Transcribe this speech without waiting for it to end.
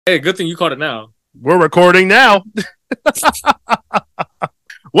Hey, good thing you caught it now. We're recording now.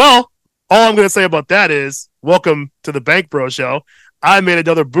 Well, all I'm going to say about that is welcome to the Bank Bro Show. I made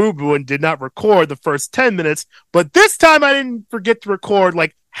another boo-boo and did not record the first 10 minutes, but this time I didn't forget to record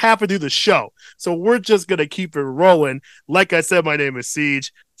like halfway through the show. So we're just going to keep it rolling. Like I said, my name is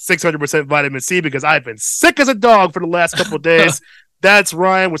Siege, 600% vitamin C because I've been sick as a dog for the last couple of days. That's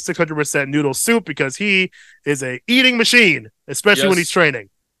Ryan with 600% noodle soup because he is a eating machine, especially when he's training.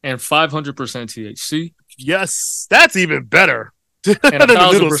 And 500% THC. Yes, that's even better. And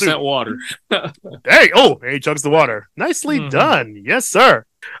 1,000% water. Hey, he chugs the water. Nicely done. Yes, sir.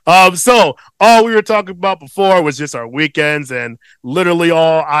 So all we were talking about before was just our weekends, and literally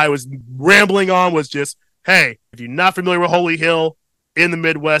all I was rambling on was just, hey, if you're not familiar with Holy Hill in the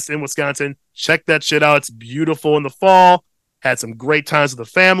Midwest in Wisconsin, check that shit out. It's beautiful in the fall. Had some great times with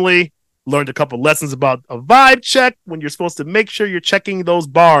the family. Learned a couple lessons about a vibe check when you're supposed to make sure you're checking those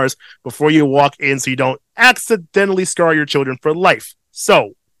bars before you walk in so you don't accidentally scar your children for life.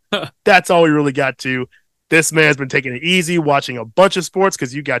 So that's all we really got to. This man's been taking it easy, watching a bunch of sports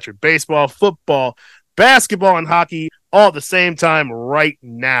because you got your baseball, football, basketball, and hockey all at the same time right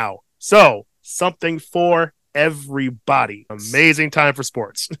now. So something for everybody. Amazing time for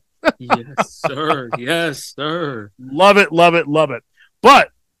sports. Yes, sir. Yes, sir. Love it, love it, love it.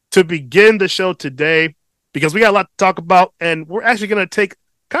 But to begin the show today, because we got a lot to talk about, and we're actually going to take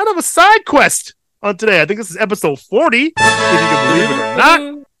kind of a side quest on today. I think this is episode 40, if you can believe it or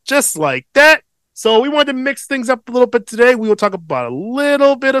not, just like that. So we wanted to mix things up a little bit today. We will talk about a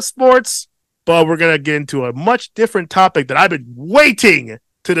little bit of sports, but we're going to get into a much different topic that I've been waiting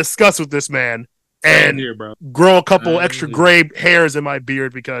to discuss with this man and grow a couple extra gray hairs in my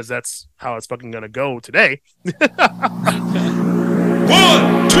beard because that's how it's fucking going to go today. 1,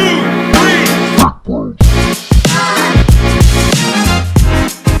 2, 3.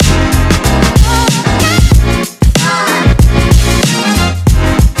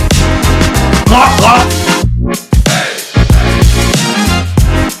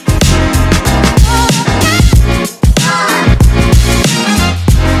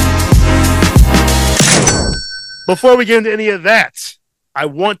 Before we get into any of that, I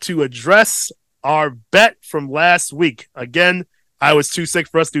want to address our bet from last week. Again, I was too sick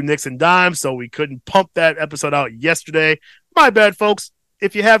for us to do Nicks and Dimes, so we couldn't pump that episode out yesterday. My bad, folks.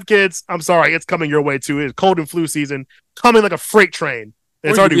 If you have kids, I'm sorry. It's coming your way, too. It's cold and flu season, coming like a freight train.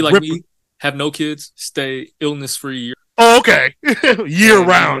 It's already be like me, have no kids, stay illness-free. Oh, okay. Year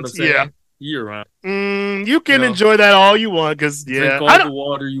round. Yeah. Year round. You can enjoy that all you want, because, drink all the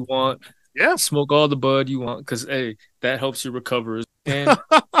water you want. Yeah. Smoke all the bud you want, because, hey, that helps you recover. And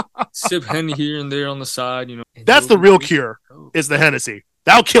sip Henny here and there on the side, you know. That's the real cure, is the Hennessy.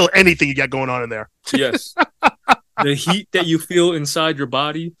 That'll kill anything you got going on in there. Yes. The heat that you feel inside your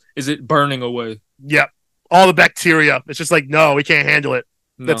body, is it burning away? Yep. All the bacteria. It's just like, no, we can't handle it.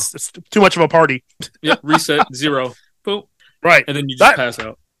 No. It's too much of a party. Yep. Reset. 0. Boom. Right. And then you just pass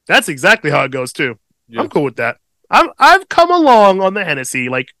out. That's exactly how it goes, too. Yep. I'm cool with that. I've come along on the Hennessy.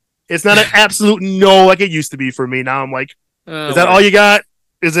 Like, it's not an absolute no like it used to be for me. Now I'm like, is that all you got?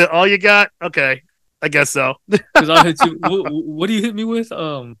 Is it all you got? Okay. I guess so. Because I'll hit you. What do you hit me with?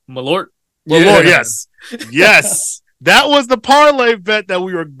 Malort? Malort, yes. Yes. That was the parlay bet that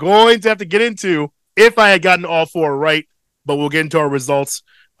we were going to have to get into if I had gotten all 4 right. But we'll get into our results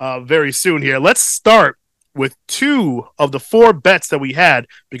very soon here. Let's start with 2 of the 4 bets that we had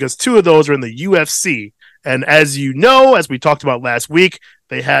because 2 of those are in the UFC. And as you know, as we talked about last week,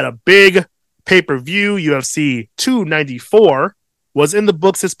 they had a big pay-per-view. UFC 294 was in the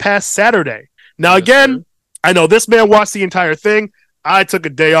books this past Saturday. Now, again, I know this man watched the entire thing. I took a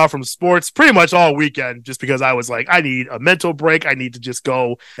day off from sports pretty much all weekend just because I was like, I need a mental break. I need to just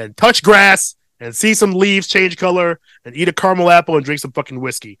go and touch grass and see some leaves change color and eat a caramel apple and drink some fucking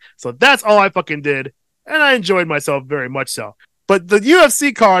whiskey. So that's all I fucking did. And I enjoyed myself very much so. But the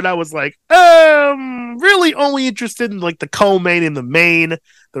UFC card, I was like, really only interested in like the co-main and the main.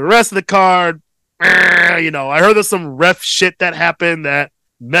 The rest of the card, I heard there's some ref shit that happened that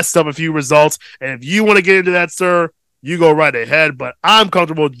messed up a few results. And if you want to get into that, sir, you go right ahead. But I'm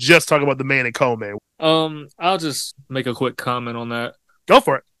comfortable just talking about the main and co-main. I'll just make a quick comment on that. Go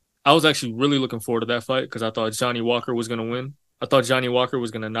for it. I was actually really looking forward to that fight because I thought Johnny Walker was going to win. I thought Johnny Walker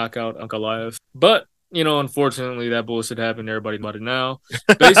was going to knock out Ankalaev. But unfortunately, that bullshit happened. Everybody about it now.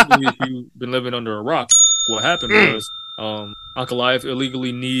 Basically, if you've been living under a rock, what happened was Ankalaev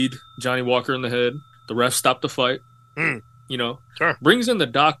illegally kneed Johnny Walker in the head. The ref stopped the fight. Sure. Brings in the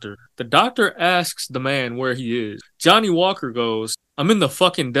doctor. The doctor asks the man where he is. Johnny Walker goes, I'm in the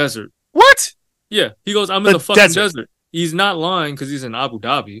fucking desert. What? Yeah. He goes, I'm in the fucking desert. He's not lying because he's in Abu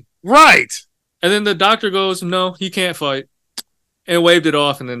Dhabi. Right. And then the doctor goes, no, he can't fight, and waved it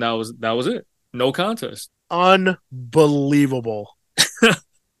off, and then that was it. No contest. Unbelievable.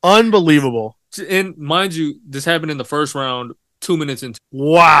 Unbelievable. And mind you, this happened in the first round, 2 minutes into,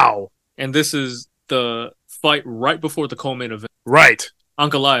 Wow. and this is the fight right before the co-main event. Right.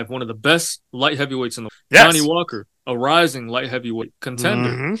 Ankalaev, one of the best light heavyweights in the world. Yes. Johnny Walker, a rising light heavyweight contender.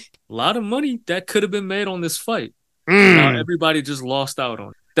 Mhm. A lot of money that could have been made on this fight. Mm. Now everybody just lost out on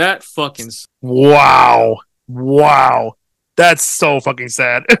it. That fucking Wow. Wow. That's so fucking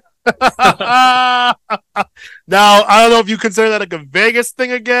sad. Now, I don't know if you consider that like a Vegas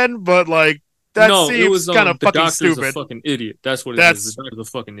thing again, but like that seems kind of the fucking doctor's stupid. a fucking idiot. That's what it That's- is. The doctor's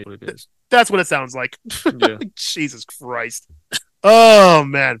a fucking idiot. It is. That's what it sounds like. Yeah. Jesus Christ. Oh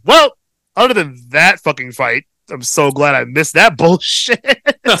man. Well, other than that fucking fight, I'm so glad I missed that bullshit.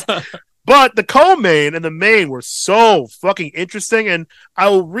 But the co-main and the main were so fucking interesting, and I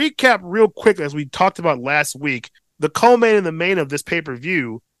will recap real quick as we talked about last week. The co-main and the main of this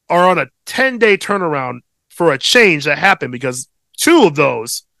pay-per-view are on a 10-day turnaround for a change that happened because two of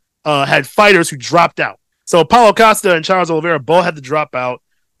those had fighters who dropped out. So Paulo Costa and Charles Oliveira both had to drop out.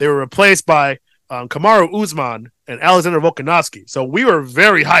 They were replaced by Kamaru Usman and Alexander Volkanovski. So we were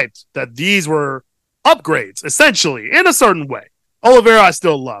very hyped that these were upgrades, essentially, in a certain way. Oliveira I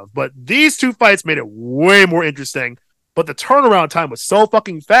still love, but these two fights made it way more interesting. But the turnaround time was so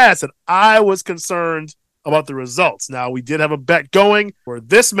fucking fast that I was concerned about the results. Now, we did have a bet going where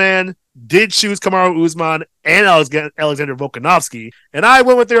this man did choose Kamaru Usman and Alexander Volkanovski, and I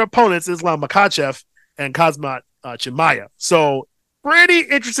went with their opponents, Islam Makhachev and Kazmat Chimaev. So, pretty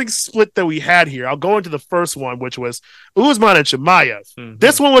interesting split that we had here. I'll go into the first one, which was Usman and Chimaev. Mhm.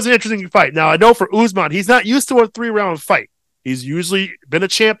 This one was an interesting fight. Now, I know for Usman, he's not used to a 3-round fight. He's usually been a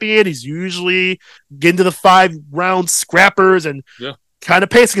champion. He's usually getting to the 5-round scrappers and kind of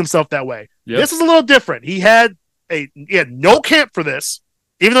pacing himself that way. Yeah. This is a little different. He had no camp for this.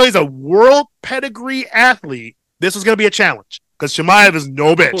 Even though he's a world pedigree athlete, this was going to be a challenge because Chimaev is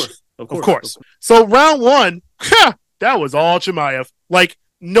no bitch. Of course. So round one, that was all Chimaev. Like,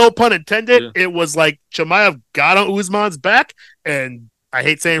 no pun intended. Yeah. It was like Chimaev got on Usman's back, and I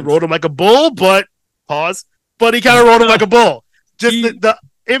hate saying rode him like a bull, but pause. But he kind of rode him like a bull. Just the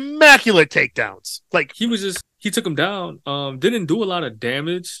immaculate takedowns. Like, he took him down. Didn't do a lot of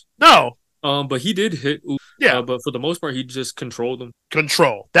damage. no. But he did hit. Yeah. But for the most part, he just controlled him.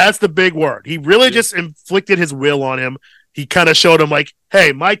 Control. That's the big word. He really just inflicted his will on him. He kind of showed him like,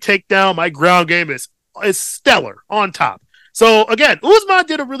 hey, my takedown, my ground game is stellar on top. So again, Usman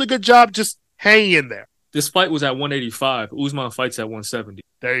did a really good job just hanging in there. This fight was at 185. Usman fights at 170.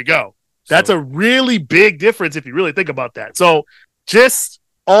 There you go. That's a really big difference if you really think about that. So just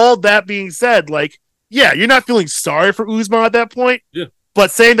all that being said, like, yeah, you're not feeling sorry for Usman at that point. Yeah.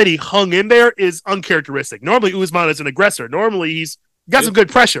 But saying that he hung in there is uncharacteristic. Normally, Usman is an aggressor. Normally, he's got some good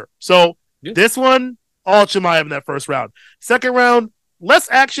pressure. So this one, all Chimaev in that first round. Second round, less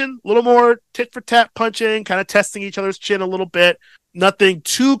action, a little more tit for tat punching, kind of testing each other's chin a little bit. Nothing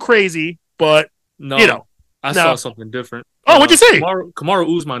too crazy, but I saw something different. Oh, what'd you say?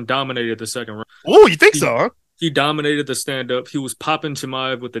 Kamaru Usman dominated the second round. Oh, you think so, huh? He dominated the stand-up. He was popping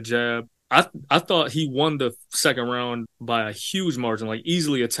Chimaev with the jab. I thought he won the second round by a huge margin, like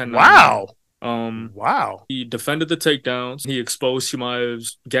easily a 10-9. Wow. Wow. He defended the takedowns. He exposed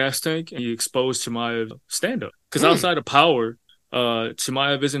Chimaev's gas tank, and he exposed Chimaev's stand-up. Because outside of power,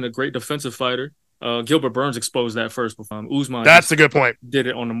 Chimaev isn't a great defensive fighter. Gilbert Burns exposed that first before Usman. That's a good point. Did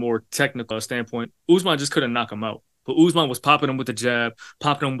it on a more technical standpoint. Usman just couldn't knock him out. But Usman was popping him with the jab,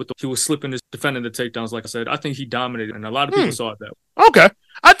 he was slipping his defending the takedowns. Like I said, I think he dominated, and a lot of people saw it that way. Okay.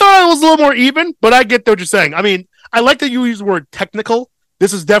 I thought it was a little more even, but I get what you're saying. I mean, I like that you use the word technical.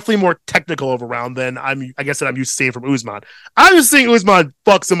 This is definitely more technical of a round than I'm used to seeing from Usman. I'm just seeing Usman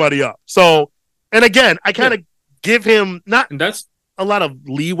fuck somebody up. So, and again, I kind of give him that's a lot of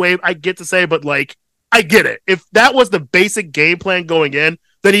leeway, I get to say, but like, I get it. If that was the basic game plan going in,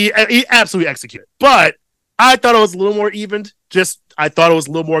 then he absolutely executed. But I thought it was a little more evened. I thought it was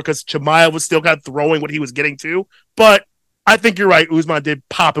a little more because Chimaev was still kind of throwing what he was getting to. But I think you're right. Usman did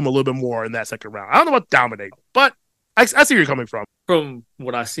pop him a little bit more in that second round. I don't know about dominating, but I see where you're coming from. From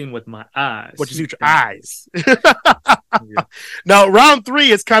what I've seen with my eyes. What you see with your eyes. Now, round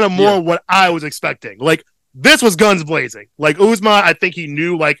 3 is kind of more what I was expecting. Like, this was guns blazing. Like, Usman, I think he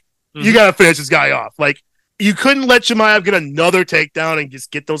knew, like, you got to finish this guy off. Like, you couldn't let Chimaev get another takedown and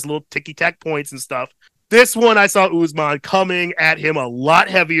just get those little ticky-tack points and stuff. This one, I saw Usman coming at him a lot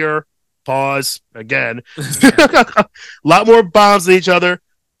heavier. Pause again. A lot more bombs at each other.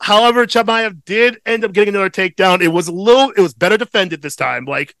 However, Chimaev did end up getting another takedown. It was better defended this time.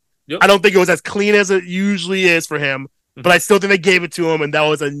 Like, Yep. I don't think it was as clean as it usually is for him, but I still think they gave it to him, and that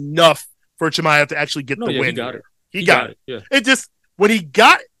was enough for Chimaev to actually get the win. He got it. He got it. Yeah. It just, when he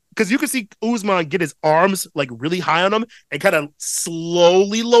got, because you can see Usman get his arms like really high on him and kind of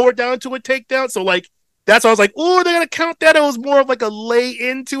slowly lower down to a takedown. So like, that's why I was like, oh, they're going to count that. It was more of like a lay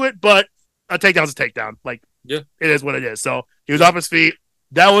into it, but a takedown's a takedown. Like, Yeah. it is what it is. So he was off his feet.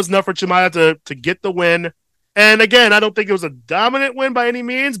 That was enough for Chimaev to get the win. And again, I don't think it was a dominant win by any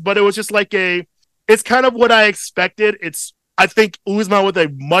means, but it was just like it's kind of what I expected. I think Usman with a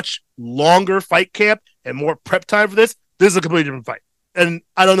much longer fight camp and more prep time for this is a completely different fight. And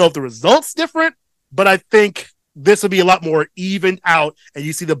I don't know if the result's different, but I think this will be a lot more evened out and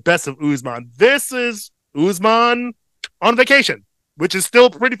you see the best of Usman. This is Usman on vacation, which is still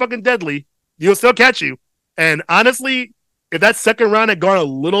pretty fucking deadly. He'll still catch you. And honestly, if that second round had gone a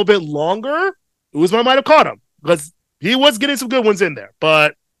little bit longer, Usman might have caught him because he was getting some good ones in there.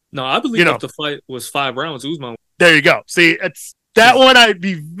 But No, I believe if the fight was 5 rounds, Usman. There you go. See, it's that one. I'd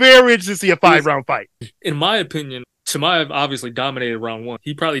be very interested to see a 5-round fight. In my opinion, Chimaev obviously dominated round 1.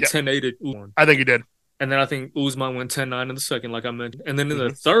 He probably 10-8'd Usman. I think he did. And then I think Usman went 10-9 in the second, like I mentioned. And then in the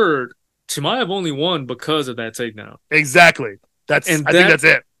third, Chimaev only won because of that takedown. Exactly. I think that's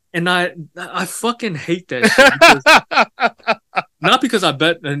it. And I fucking hate that shit. Not because I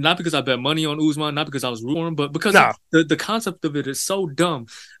bet money on Usman, not because I was rooting for him, but because the concept of it is so dumb.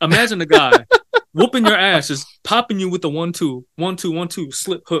 Imagine a guy whooping your ass, just popping you with the 1-2, 1-2, 1-2,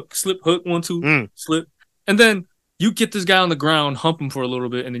 slip hook, 1-2, slip, and then you get this guy on the ground, hump him for a little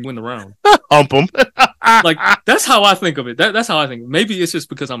bit, and then you win the round. Hump him. Like that's how I think of it. That's how I think. Maybe it's just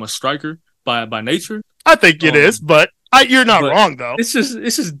because I'm a striker by nature. I think it is, but you're not wrong though. It's just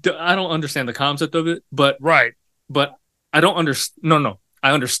I don't understand the concept of it, but right. But I don't understand. No,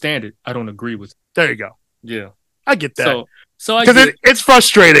 I understand it. I don't agree with it. There you go. Yeah, I get that. So because it's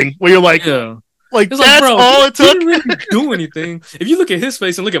frustrating when you're like, like it's that's bro, all it took. He didn't really do anything. If you look at his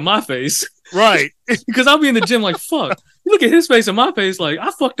face and look at my face, right? Because I'll be in the gym like, fuck. You look at his face and my face like,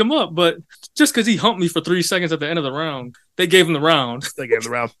 I fucked him up, but just because he humped me for 3 seconds at the end of the round, they gave him the round. They gave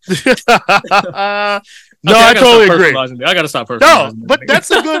him the round. No, I totally agree. I gotta stop personalizing. No, but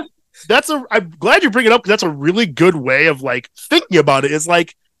that's a good. I'm glad you bring it up because that's a really good way of like thinking about it. It's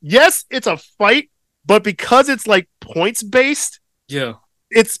like, yes, it's a fight, but because it's like points based,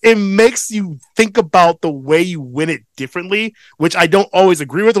 it makes you think about the way you win it differently, which I don't always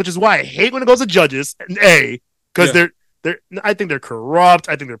agree with, which is why I hate when it goes to judges. Because I think they're corrupt.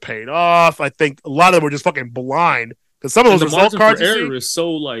 I think they're paid off. I think a lot of them are just fucking blind because some of those result cards for error is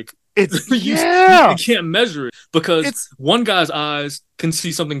so like. It's you can't measure it because one guy's eyes can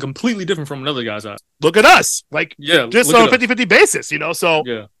see something completely different from another guy's eyes. Look at us. Like, just on a 50-50 basis,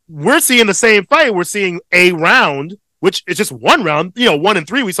 So we're seeing the same fight. We're seeing a round, which is just one round. 1 and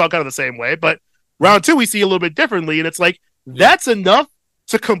 3 we saw kind of the same way, but round 2 we see a little bit differently, and it's like that's enough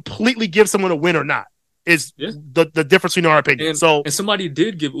to completely give someone a win or not. Is the difference between our opinion. And somebody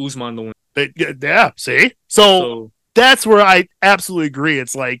did give Usman the win. See? So that's where I absolutely agree.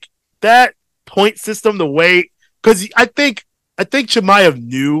 It's like that point system, the way, because I think Chimaev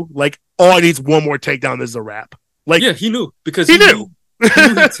knew like all he needs one more takedown. This is a wrap. Like he knew because he knew. He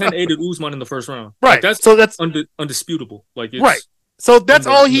 10-8'd Usman in the first round. Right. Like, that's undisputable. Like right. So that's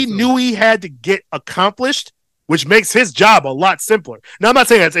all he knew he had to get accomplished, which makes his job a lot simpler. Now I'm not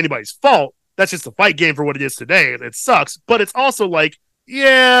saying that's anybody's fault. That's just a fight game for what it is today. It sucks, but it's also like, you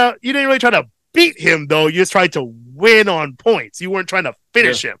didn't really try to beat him though. You just tried to win on points. You weren't trying to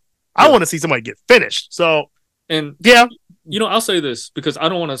finish him. I want to see somebody get finished. So, I'll say this because I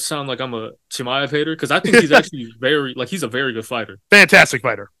don't want to sound like I'm a Chimaev hater because I think he's actually he's a very good fighter. Fantastic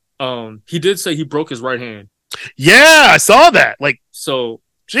fighter. He did say he broke his right hand. Yeah, I saw that.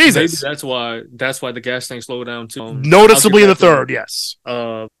 Jesus. Maybe that's why the gas tank slowed down too. Noticeably in the third, yes.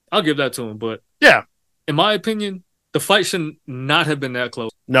 I'll give that to him, but in my opinion, the fight should not have been that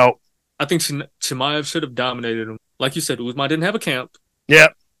close. No. I think Chimaev should have dominated him. Like you said, Usman didn't have a camp. Yeah.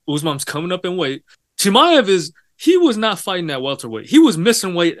 Usman's coming up in weight. Chimaev he was not fighting at welterweight. He was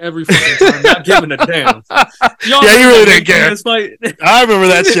missing weight every fucking time, not giving a damn. He really didn't care. I remember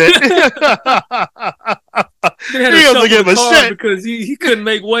that shit. He was give a shit because he couldn't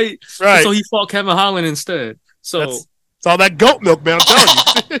make weight. Right. So he fought Kevin Holland instead. So it's all that goat milk, man. I'm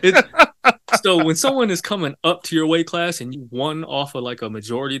telling you. So when someone is coming up to your weight class and you won off of like a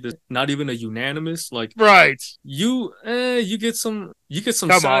majority that's not even a unanimous, like you get some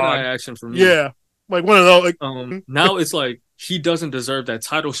side eye action from me. Yeah. Like one of those. Like, now it's like he doesn't deserve that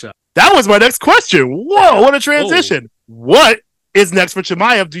title shot. That was my next question. Whoa, what a transition. What is next for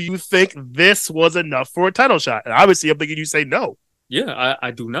Chimaev. Do you think this was enough for a title shot? And obviously, I'm thinking you say no. Yeah,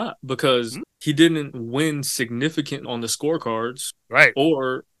 I do not, because he didn't win significant on the scorecards, right,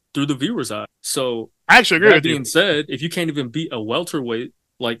 or through the viewer's eye. So I actually agree with you. That being said, if you can't even beat a welterweight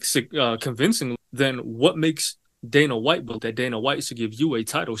like convincingly, then what makes Dana White believe that Dana White should give you a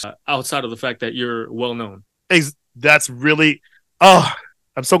title shot outside of the fact that you're well known? That's really. Oh,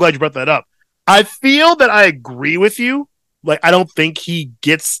 I'm so glad you brought that up. I feel that I agree with you. Like, I don't think he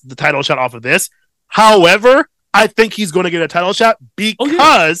gets the title shot off of this. However, I think he's going to get a title shot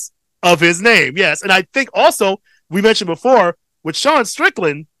because of his name. Yes. And I think also, we mentioned before, with Sean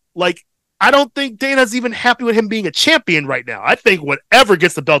Strickland, like, I don't think Dana's even happy with him being a champion right now. I think whatever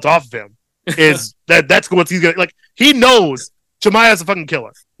gets the belt off of him is that's what he's going to, like, he knows Chimaev's a fucking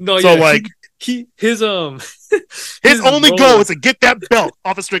killer. No, so, yeah, like, his only goal is to get that belt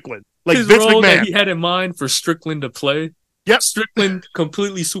off of Strickland. Like his Vince role McMahon. that he had in mind for Strickland to play. Yep. Strickland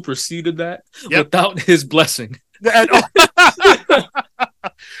completely superseded that without his blessing. That's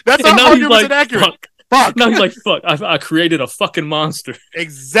not 100% accurate. Fuck. Now he's like, fuck, I created a fucking monster.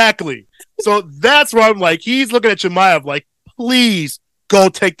 Exactly. So that's where I'm like, he's looking at Chimaev like, please go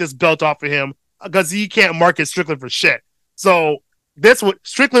take this belt off of him, because he can't market Strickland for shit. So this what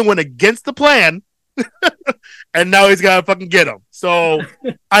Strickland went against the plan, and now he's got to fucking get him. So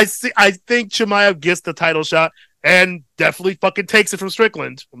I think Chimaev gets the title shot and definitely fucking takes it from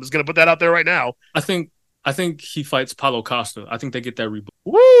Strickland. I'm just gonna put that out there right now. I think he fights Paulo Costa. I think they get that rebook.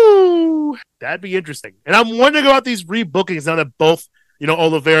 Woo! That'd be interesting. And I'm wondering about these rebookings now that both,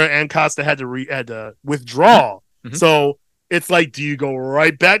 Oliveira and Costa had to withdraw. Mm-hmm. So it's like, do you go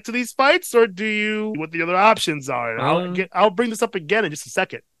right back to these fights, or do you what the other options are? I'll bring this up again in just a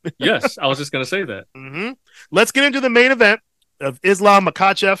second. Yes, I was just gonna say that. Mm-hmm. Let's get into the main event of Islam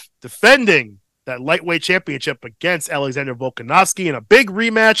Makhachev defending that lightweight championship against Alexander Volkanovski in a big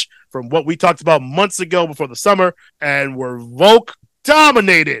rematch from what we talked about months ago before the summer, and where Volk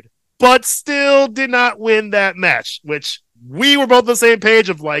dominated, but still did not win that match, which we were both on the same page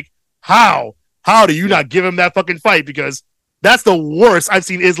of like, how do you not give him that fucking fight? Because that's the worst I've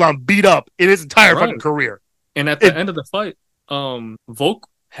seen Islam beat up in his entire fucking career. And at the end of the fight, Volk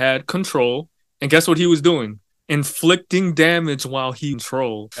had control, and guess what he was doing? Inflicting damage while he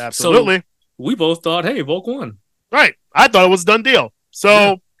controlled. Absolutely. So we both thought, hey, Volk won. Right. I thought it was a done deal.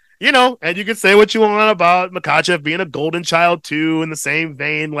 So, and you can say what you want about Makhachev being a golden child too, in the same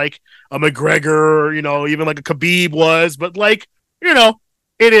vein like a McGregor, even like a Khabib was. But like,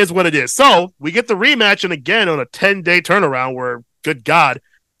 it is what it is. So we get the rematch, and again on a 10-day turnaround where, good God.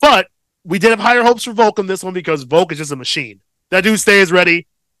 But we did have higher hopes for Volk in this one because Volk is just a machine. That dude stays ready.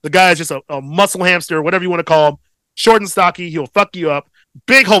 The guy is just a muscle hamster, whatever you want to call him. Short and stocky. He'll fuck you up.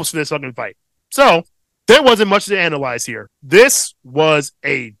 Big hopes for this fucking fight. So there wasn't much to analyze here. This was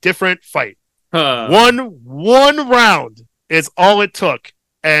a different fight. One round is all it took.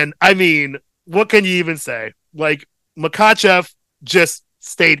 And I mean, what can you even say? Like, Makhachev just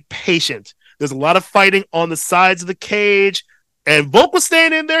stayed patient. There's a lot of fighting on the sides of the cage, and Volk was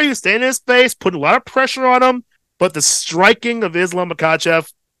staying in there. He was staying in his space, putting a lot of pressure on him. But the striking of Islam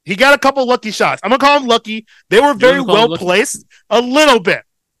Makhachev, he got a couple lucky shots. I'm going to call them lucky. They were very well placed, a little bit.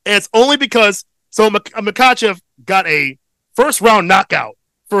 And it's only because Makhachev got a first round knockout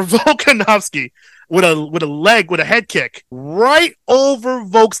for Volkanovski with a head kick right over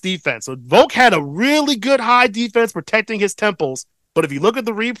Volk's defense. So Volk had a really good high defense protecting his temples. But if you look at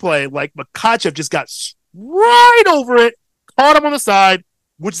the replay, like, Makhachev just got right over it, caught him on the side,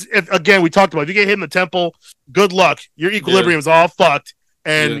 which, again, we talked about. If you get hit in the temple, good luck. Your equilibrium is all fucked.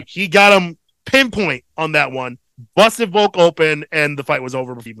 And he got him pinpoint on that one. Busted Volk open, and the fight was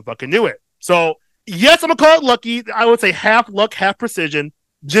over before he even fucking knew it. So, yes, I'm going to call it lucky. I would say half luck, half precision,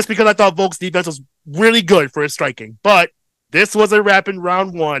 just because I thought Volk's defense was really good for his striking. But this was a wrap in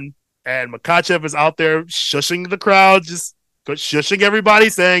round one, and Makhachev is out there shushing the crowd, just shushing everybody,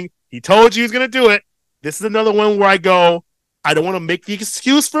 saying, he told you he's going to do it. This is another one where I go, I don't want to make the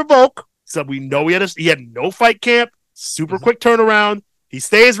excuse for Volk. So we know he had no fight camp, super quick turnaround. He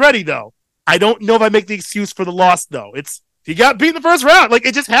stays ready, though. I don't know if I make the excuse for the loss, though. He got beat in the first round. Like,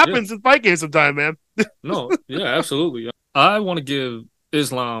 it just happens in fight games sometimes, man. No, yeah, absolutely. I want to give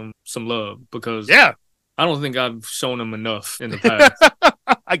Islam some love because I don't think I've shown him enough in the past.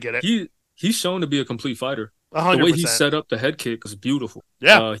 I get it. He's shown to be a complete fighter. 100%. The way he set up the head kick was beautiful.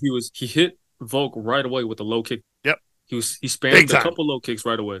 Yeah. He hit Volk right away with a low kick. Yep. He spammed a couple low kicks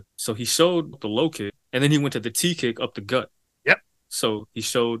right away. So he showed the low kick, and then he went to the T kick up the gut. Yep. So he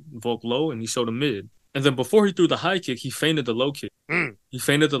showed Volk low, and he showed him mid. And then before he threw the high kick, he feinted the low kick. He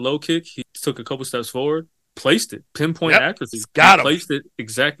feinted the low kick. He took a couple steps forward, placed it, pinpoint accuracy. He's got he him. placed it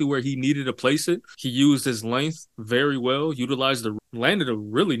exactly where he needed to place it. He used his length very well, landed a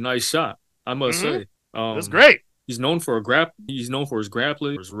really nice shot, I must say. That's great. He's known for He's known for his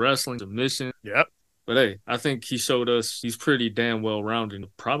grappling, his wrestling, submission. Yep. But hey, I think he showed us he's pretty damn well rounded.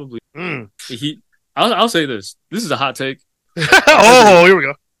 Probably Mm. I'll say this. This is a hot take. Oh, here we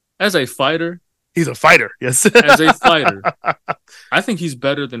go. As a fighter, He's a fighter. Yes. as a fighter, I think he's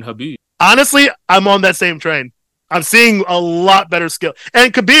better than Khabib. Honestly, I'm on that same train. I'm seeing a lot better skill.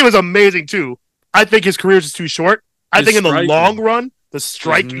 And Khabib is amazing too. I think his career is just too short. I His think in the striking long run, the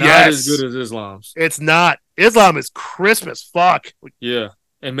strike, It's not yes. as good as Islam's. It's not. Islam is crisp as fuck. Yeah.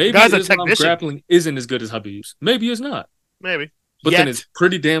 And maybe guy's a Islam's technician. grappling isn't as good as Khabib's. Maybe it's not. Maybe. But Yet. then it's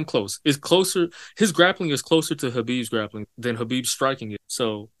pretty damn close. It's closer. His grappling is closer to Khabib's grappling than Khabib's striking it.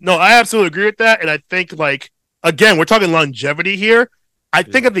 So No, I absolutely agree with that. And I think, like, again, we're talking longevity here. I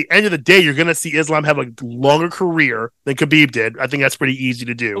think at the end of the day, you're going to see Islam have a longer career than Khabib did. I think that's pretty easy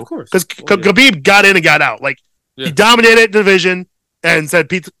to do. of course. Because Oh, yeah. Khabib got in and got out. Like, Yeah. he dominated the division and said,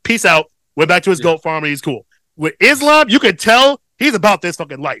 peace out, went back to his Yeah. goat farm, and he's cool. With Islam, you could tell he's about this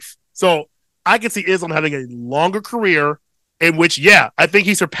fucking life. So I can see Islam having a longer career in which, yeah, I think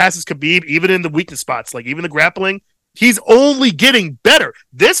he surpasses Khabib even in the weakness spots, like even the grappling. He's only getting better.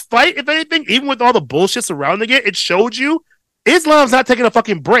 This fight, if anything, even with all the bullshit surrounding it, it showed you Islam's not taking a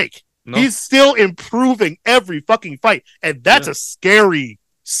fucking break. No. He's still improving every fucking fight. And that's Yeah. a scary,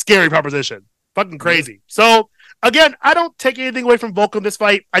 scary proposition. Fucking crazy. So, again, I don't take anything away from Volk in this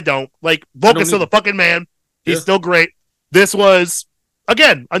fight. I don't. Like, Volk is still either. the fucking man. He's Yeah. still great. This was,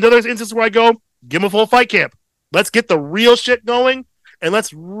 again, another instance where I go, give him a full fight camp. Let's get the real shit going, and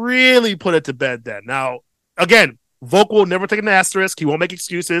let's really put it to bed then. Now, again, Volk will never take an asterisk. He won't make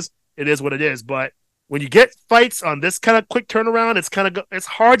excuses. It is what it is. But when you get fights on this kind of quick turnaround, it's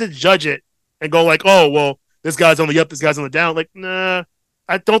hard to judge it and go like, oh, well, this guy's on the up, this guy's on the down. Like, nah,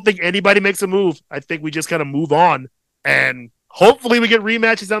 I don't think anybody makes a move. I think we just kind of move on, and hopefully we get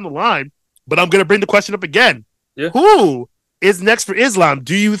rematches down the line. But I'm going to bring the question up again. Yeah. Who is next for Islam?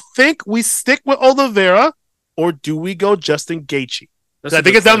 Do you think we stick with Oliveira, or do we go Justin Gaethje? That's I a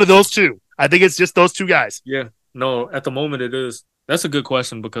think good it's down to question. those two. I think it's just those two guys. Yeah. No, at the moment it is. That's a good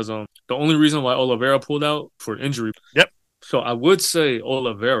question because the only reason why Oliveira pulled out for injury. Yep. So I would say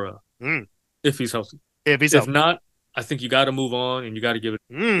Oliveira if he's healthy. If he's If healthy. not, I think you got to move on and you got to give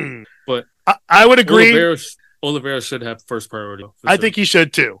it. But I would agree. Oliveira should have first priority. for I sure. think he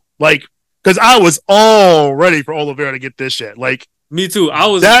should too. Like, because I was all ready for Oliveira to get this shit. Like, Me too. I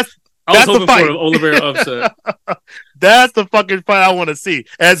was that's the hoping fight. for an Oliveira upset. That's the fucking fight I want to see.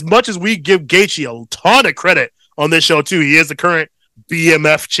 As much as we give Gaethje a ton of credit on this show too, he is the current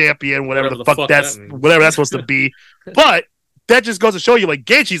BMF champion, whatever the fuck that's that means. whatever that's supposed to be. But that just goes to show you, like,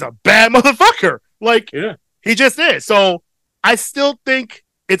 Gaethje's a bad motherfucker. Like, Yeah. he just is. So I still think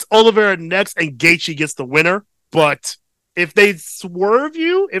it's Oliveira next, and Gaethje gets the winner. But if they swerve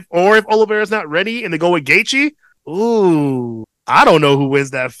you, if Oliveira's not ready and they go with Gaethje, ooh, I don't know who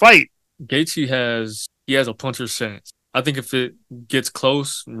wins that fight. Gaethje has a puncher's chance. I think if it gets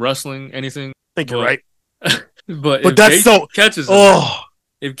close, wrestling, anything. I think you're But- right. But But if that's Gaethje so. catches him, Oh,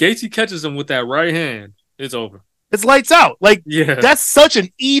 if Gaethje catches him with that right hand, it's over. it's lights out. Like, Yeah. that's such an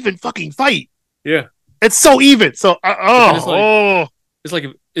even fucking fight. Yeah. It's so even. So, It's like- oh, It's like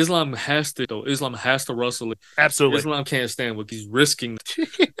if Islam has to though. Islam has to wrestle it. absolutely. Islam can't stand what he's risking.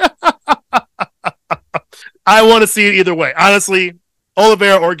 I want to see it either way. Honestly,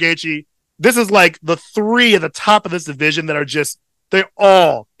 Oliveira or Gaethje, this is like the three at the top of this division that are just, they're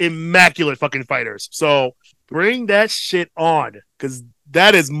all immaculate fucking fighters. So bring that shit on, because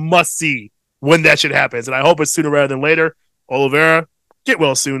that is must see when that shit happens. And I hope it's sooner rather than later. Oliveira, get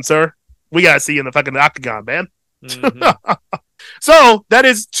well soon, sir. We got to see you in the fucking octagon, man. Mhm. So that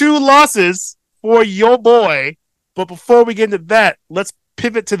is 2 losses for your boy. But before we get into that, let's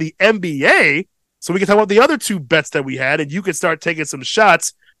pivot to the NBA so we can talk about the other 2 bets that we had, and you can start taking some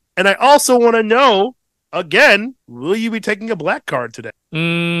shots. And I also want to know, again, will you be taking a black card today?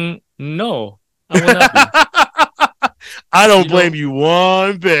 No, I will not be. I don't You blame know- you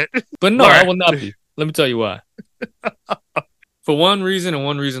one bit. But no, All right. I will not be. Let me tell you why. For one reason and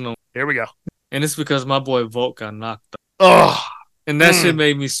one reason only. Here we go. And it's because my boy Volk got knocked out. Oh, And that Mm. shit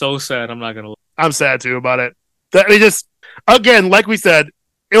made me so sad. I'm not going to lie. I'm sad too about it. I mean, just, again, like we said,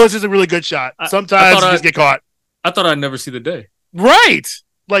 it was just a really good shot. I Sometimes thought you I- just get caught. I thought I'd never see the day. Right.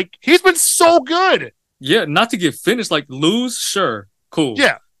 Like, he's been so good. Yeah, not to get finished. Like, lose, sure. Cool.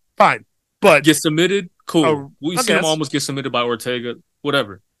 Yeah, fine. But Get submitted, cool. Oh, We I see him guess. almost get submitted by Ortega,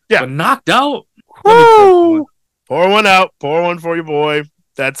 whatever. Yeah. But knocked out? woo, pour one out, pour one for your boy.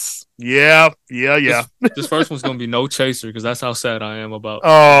 That's yeah. This first one's gonna be no chaser because that's how sad I am about.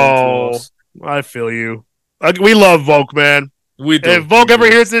 Oh, I feel you. We love Volk, man. We do. If Volk ever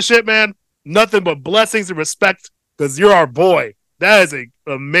hears this shit, man, nothing but blessings and respect because you're our boy. That is an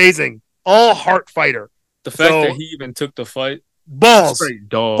amazing all heart fighter. The fact that he even took the fight, balls, straight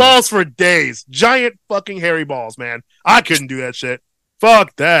dog. balls for days, giant fucking hairy balls, man. I couldn't do that shit.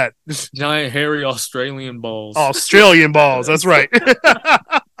 Fuck that. Giant hairy Australian balls. Australian balls. That's right.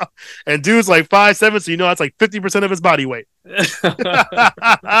 And dude's like 5'7", so you know that's like 50% of his body weight.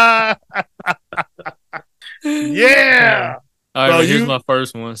 Yeah. All right, here's my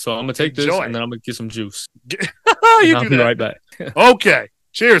first one. So I'm gonna take this and then I'm gonna get some juice. I'll be right back. Okay.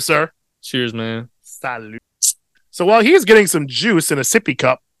 Cheers, sir. Cheers, man. Salute. So while he's getting some juice in a sippy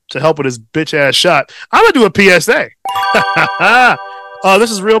cup to help with his bitch ass shot, I'm gonna do a PSA.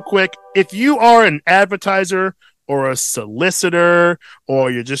 This is real quick. If you are an advertiser or a solicitor, or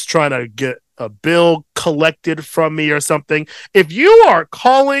you're just trying to get a bill collected from me or something, if you are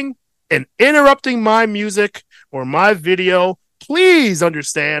calling and interrupting my music or my video, please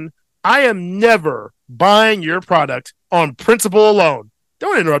understand I am never buying your product on principle alone.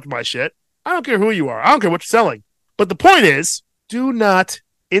 Don't interrupt my shit. I don't care who you are. I don't care what you're selling. But the point is, do not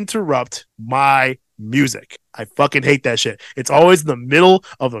interrupt my music. I fucking hate that shit. It's always in the middle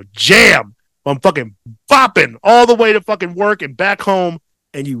of a jam. I'm fucking bopping all the way to fucking work and back home,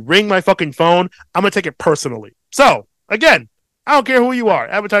 and you ring my fucking phone, I'm going to take it personally. So, again, I don't care who you are.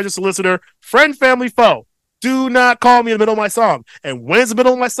 Advertiser, solicitor, friend, family, foe. Do not call me in the middle of my song. And when it's the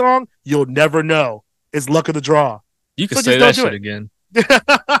middle of my song, you'll never know. It's luck of the draw. You can say that shit again.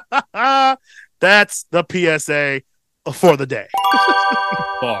 That's the PSA for the day.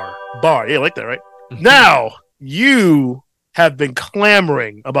 Bar. Yeah, like that, right? Now, you have been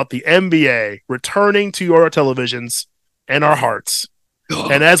clamoring about the NBA returning to your televisions and our hearts.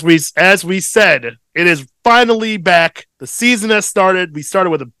 And as we said, it is finally back. The season has started. We started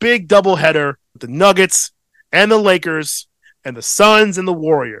with a big doubleheader with the Nuggets and the Lakers and the Suns and the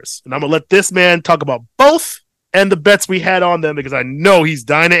Warriors. And I'm going to let this man talk about both and the bets we had on them because I know he's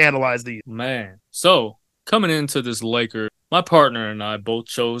dying to analyze these. Man. So, coming into this Laker, my partner and I both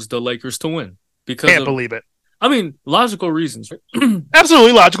chose the Lakers to win. Can't believe it. I mean, logical reasons.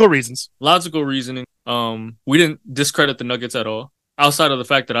 Absolutely logical reasons. Logical reasoning. We didn't discredit the Nuggets at all. Outside of the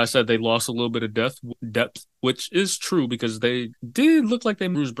fact that I said they lost a little bit of depth, which is true because they did look like they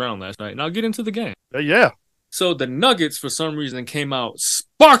Bruce Brown last night. And I'll get into the game. Yeah. So the Nuggets, for some reason, came out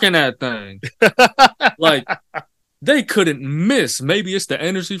sparking that thing. Like, they couldn't miss. Maybe it's the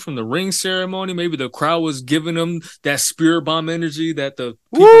energy from the ring ceremony. Maybe the crowd was giving them that spirit bomb energy that the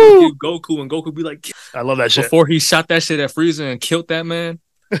people would give Goku, and Goku be like, I love that shit. Before he shot that shit at Frieza and killed that man.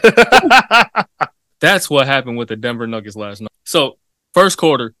 That's what happened with the Denver Nuggets last night. So, first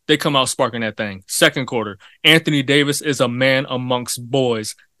quarter, they come out sparking that thing. Second quarter, Anthony Davis is a man amongst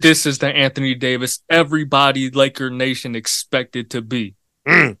boys. This is the Anthony Davis everybody Laker Nation expected to be.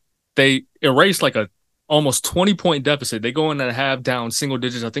 They erased like a almost 20-point deficit. They go in at a half down single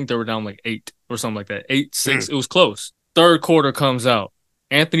digits. I think they were down like 8 or something like that. 8-6. It was close. Third quarter comes out.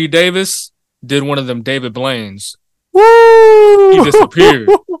 Anthony Davis did one of them David Blaine's. Woo! He disappeared.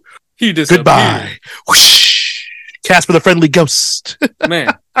 Goodbye. Whoosh. Casper the Friendly Ghost.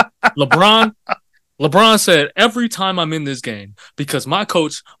 Man, LeBron said, every time I'm in this game, because my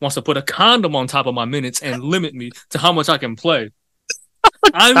coach wants to put a condom on top of my minutes and limit me to how much I can play,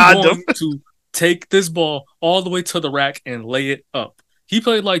 I'm going to take this ball all the way to the rack and lay it up. He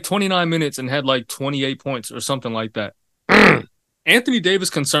played like 29 minutes and had like 28 points or something like that. Anthony Davis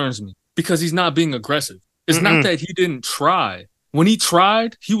concerns me because he's not being aggressive. It's not that he didn't try. When he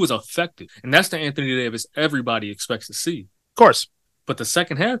tried, he was effective. And that's the Anthony Davis everybody expects to see. Of course. But the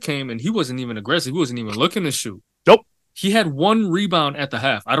second half came and he wasn't even aggressive. He wasn't even looking to shoot. Nope. He had 1 rebound at the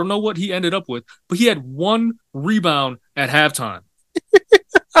half. I don't know what he ended up with, but he had 1 rebound at halftime.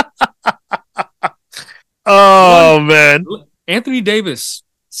 Man. Anthony Davis,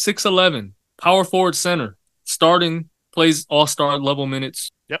 6'11", power forward center, starting, plays all-star level minutes.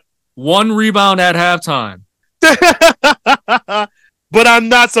 Yep. 1 rebound at halftime. But I'm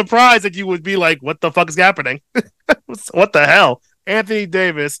not surprised that you would be like, what the fuck is happening? What the hell? Anthony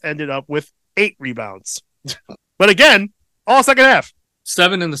Davis ended up with 8 rebounds. But again, all second half.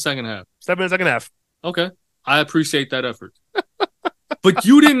 7 in the second half. 7 in the second half. Okay. I appreciate that effort. But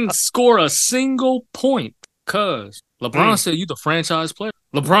you didn't score a single point because LeBron said you the franchise player.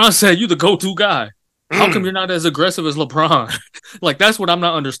 LeBron said you the go-to guy. How come you're not as aggressive as LeBron? Like, that's what I'm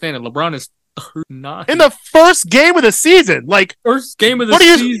not understanding. LeBron is 39. In the first game of the season. Like, First game of the what are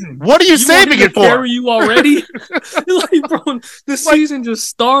you season. what are you You want saving him it to for? carry you already? Like, bro, the season just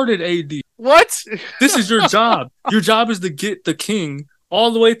started, AD. What? This is your job. Your job is to get the king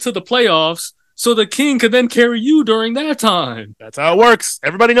all the way to the playoffs so the king could then carry you during that time. That's how it works.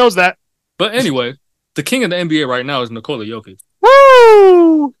 Everybody knows that. But anyway, the king of the NBA right now is Nikola Jokic.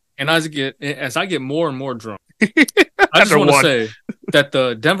 Woo! And as I get more and more drunk, I just After want to one. say that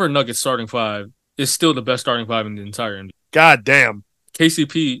the Denver Nuggets starting five is still the best starting five in the entire NBA. God damn.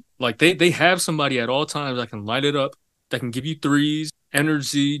 KCP, like they have somebody at all times that can light it up, that can give you threes,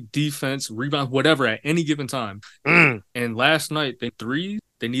 energy, defense, rebound, whatever at any given time. Mm. And last night,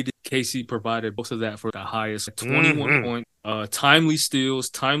 they needed KC provided both of that for the highest 21 point, timely steals,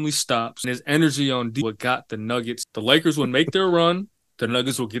 timely stops, and his energy on D what got the Nuggets. The Lakers would make their run, the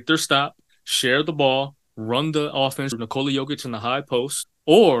Nuggets will get their stop, share the ball, run the offense with Nikola Jokic in the high post,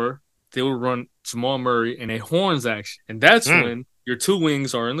 or they would run Jamal Murray in a horns action. And that's when your two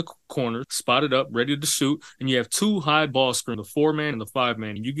wings are in the corner, spotted up, ready to shoot, and you have two high ball screens, the 4-man and the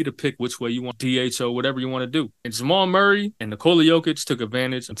 5-man, and you get to pick which way you want, DHO, whatever you want to do. And Jamal Murray and Nikola Jokic took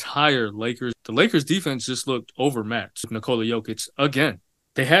advantage of the entire Lakers. The Lakers defense just looked overmatched with Nikola Jokic again.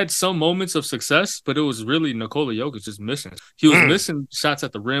 They had some moments of success, but it was really Nikola Jokic just missing. He was missing shots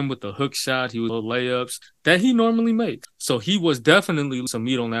at the rim with the hook shot. He was layups that he normally makes. So he was definitely some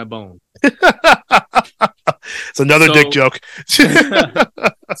meat on that bone. It's another dick joke. So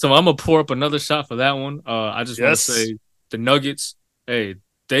I'm going to pour up another shot for that one. I just want to say the Nuggets, hey,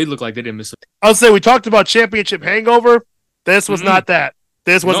 they look like they didn't miss it. I'll say we talked about championship hangover. This was not that.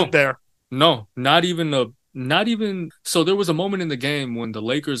 This wasn't there. No, not even. So there was a moment in the game when the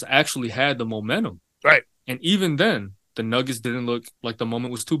Lakers actually had the momentum. Right. And even then, the Nuggets didn't look like the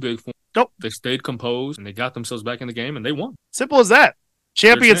moment was too big for them. Nope. They stayed composed and they got themselves back in the game and they won. Simple as that.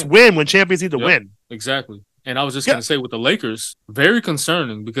 Champions win when champions need to win. Exactly. And I was just going to say with the Lakers, very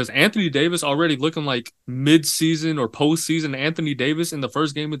concerning because Anthony Davis already looking like mid-season or postseason Anthony Davis in the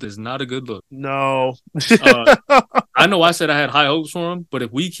first game is not a good look. No. I know I said I had high hopes for him, but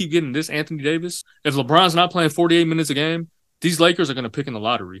if we keep getting this Anthony Davis, if LeBron's not playing 48 minutes a game, these Lakers are going to pick in the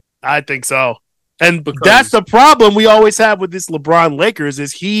lottery. I think so. And that's the problem we always have with this LeBron Lakers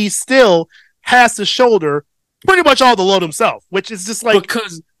is he still has to shoulder pretty much all the load himself, which is just like...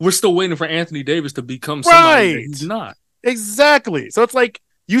 Because we're still waiting for Anthony Davis to become somebody that he's not. Exactly. So it's like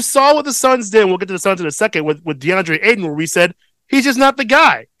you saw what the Suns did, and we'll get to the Suns in a second, with DeAndre Ayton, where we said he's just not the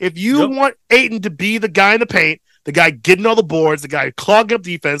guy. If you want Ayton to be the guy in the paint, the guy getting all the boards, the guy clogging up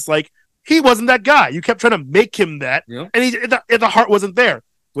defense, like he wasn't that guy. You kept trying to make him that, and the heart wasn't there.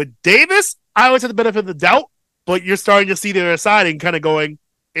 With Davis, I always had the benefit of the doubt, but you're starting to see the other side and kind of going,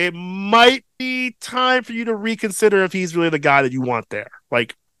 it might be time for you to reconsider if he's really the guy that you want there.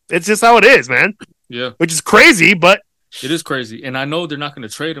 Like, it's just how it is, man. Yeah. Which is crazy, but... It is crazy. And I know they're not going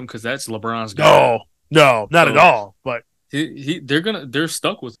to trade him because that's LeBron's guy. No, not at all. But they're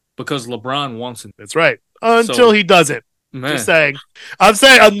stuck with him because LeBron wants him. That's right. Until he doesn't. Man. Just saying. I'm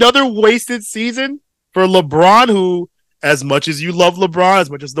saying another wasted season for LeBron, who, as much as you love LeBron, as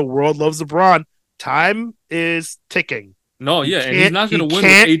much as the world loves LeBron, time is ticking. No, and he's not going to win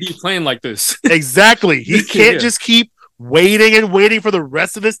with AD playing like this. Exactly. He can't just keep waiting and waiting for the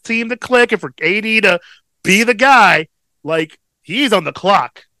rest of his team to click and for AD to be the guy. Like, he's on the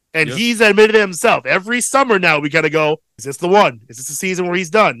clock, and he's admitted it himself. Every summer now, we got to go, is this the one? Is this the season where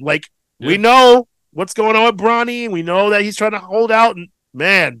he's done? Like, we know what's going on with Bronny, and we know that he's trying to hold out, and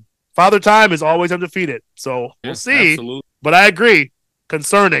man, Father Time is always undefeated. So we'll see. Absolutely. But I agree.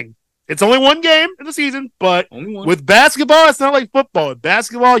 Concerning. It's only one game in the season, but with basketball, it's not like football. With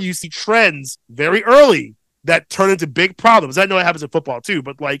basketball, you see trends very early that turn into big problems. I know it happens in football too,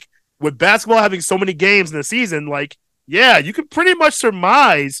 but like with basketball having so many games in the season, like, yeah, you can pretty much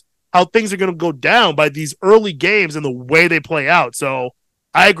surmise how things are going to go down by these early games and the way they play out. So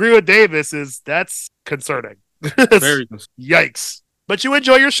I agree with Davis, that's concerning. Very concerning. Yikes. But you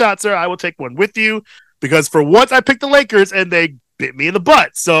enjoy your shot, sir. I will take one with you because for once I picked the Lakers and they bit me in the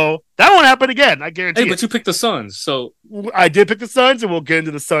butt. So that won't happen again. I guarantee. Hey, but you picked the Suns. So I did pick the Suns, and we'll get into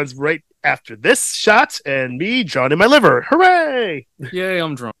the Suns right after this shot and me drawing in my liver. Hooray! Yay,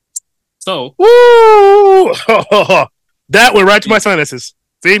 I'm drunk. So woo! That went right to my sinuses.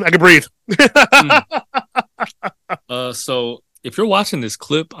 See, I can breathe. So if you're watching this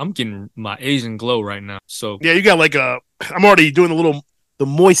clip, I'm getting my Asian glow right now. So yeah, you got like I'm already doing the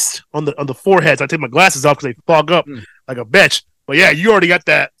moist on the forehead. So I take my glasses off because they fog up like a bitch. But yeah, you already got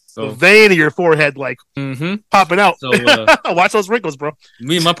that vein in your forehead like popping out. So watch those wrinkles, bro.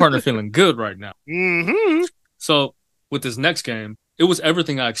 Me and my partner feeling good right now. Mm-hmm. So with this next game, It was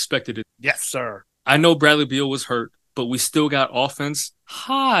everything I expected it. Yes, sir. I know Bradley Beal was hurt, but we still got offense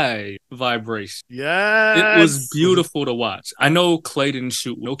high vibration. Yes. It was beautiful to watch. I know Klay didn't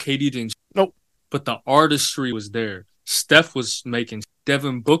shoot. No, KD didn't shoot. Nope. But the artistry was there. Steph was making.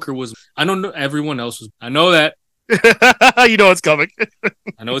 Devin Booker was. I don't know. Everyone else was. I know that. You know it's coming.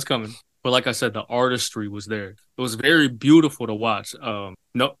 I know it's coming. But like I said, the artistry was there. It was very beautiful to watch.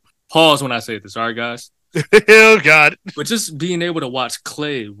 No, pause when I say this. All right, guys. Oh, God. But just being able to watch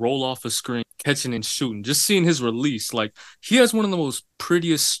Klay roll off a screen, catching and shooting, just seeing his release, like he has one of the most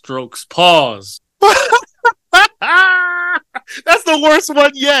prettiest strokes. Pause. That's the worst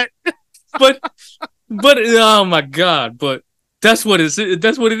one yet. But oh my God! But that's what it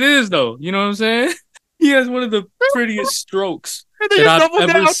is, though. You know what I'm saying? He has one of the prettiest strokes that I've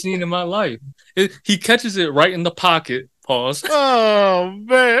ever seen in my life. He catches it right in the pocket. Pause. Oh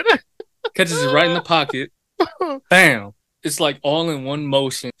man! Catches it right in the pocket. Bam! It's like all in one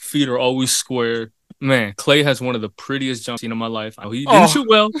motion. Feet are always square. Man, Klay has one of the prettiest jumps I've seen in my life. He didn't shoot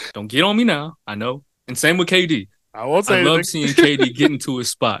well. Don't get on me now. I know. And same with KD. I won't say anything. Love seeing KD get into his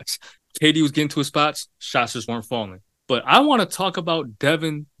spots. KD was getting to his spots. Shots just weren't falling. But I want to talk about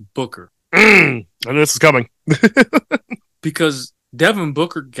Devin Booker. I knew this was coming. Because Devin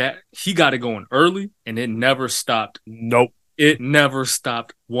Booker got it going early, and it never stopped. Nope. It never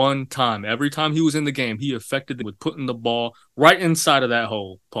stopped one time. Every time he was in the game, he affected it with putting the ball right inside of that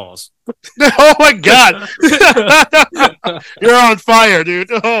hole. Pause. Oh, my God. You're on fire,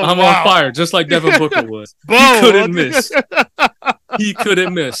 dude. Oh, I'm on fire, just like Devin Booker was. He couldn't miss. He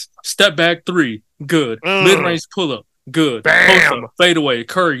couldn't miss. Step back three, good. Mid-range pull-up, good. Bam. Post-up, fadeaway,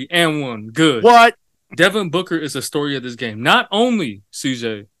 Curry, and one, good. What? Devin Booker is the story of this game. Not only,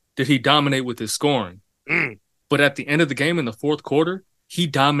 CJ, did he dominate with his scoring, but at the end of the game in the fourth quarter, he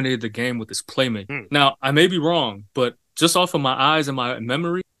dominated the game with his playmaking. Now, I may be wrong, but just off of my eyes and my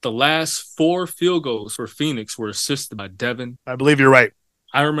memory, the last 4 field goals for Phoenix were assisted by Devin. I believe you're right.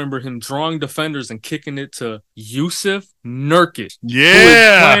 I remember him drawing defenders and kicking it to Yusuf Nurkic. Yeah. Who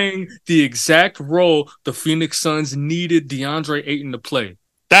is playing the exact role the Phoenix Suns needed DeAndre Ayton to play.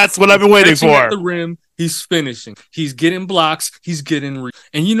 That's what I've been waiting for. At the rim, he's finishing. He's getting blocks. He's getting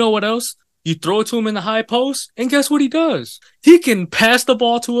and you know what else? You throw it to him in the high post, and guess what he does? He can pass the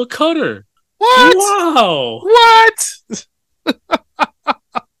ball to a cutter. What? Wow. What?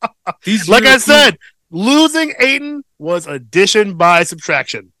 Like I said, losing Ayton was addition by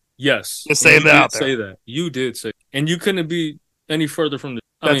subtraction. Yes. Just saying that out there. Say that. You did say. And you couldn't be any further from the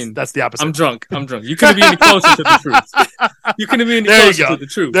that's the opposite. I'm drunk. You couldn't be any closer to the truth. You couldn't be any closer to the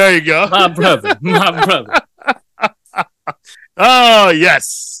truth. There you go. My brother. Oh,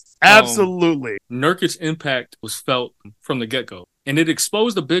 yes. Absolutely. Nurkic's impact was felt from the get-go. And it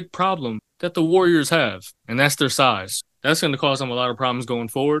exposed a big problem that the Warriors have, and that's their size. That's going to cause them a lot of problems going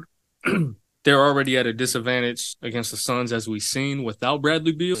forward. They're already at a disadvantage against the Suns, as we've seen, without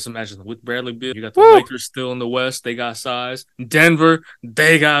Bradley Beal. Just imagine, with Bradley Beal, you got the Lakers still in the West. They got size. Denver,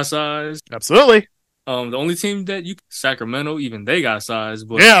 they got size. Absolutely. The only team that Sacramento, even they got size.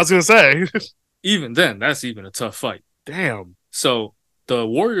 But yeah, I was going to say. Even then, that's even a tough fight. Damn. So the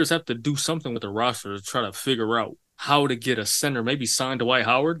Warriors have to do something with the roster to try to figure out how to get a center, maybe sign Dwight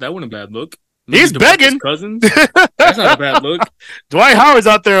Howard. That wouldn't be a bad look. Maybe he's begging. Cousins. That's not a bad look. Dwight Howard's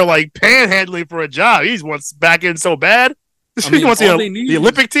out there like panhandling for a job. He wants back in so bad. He wants the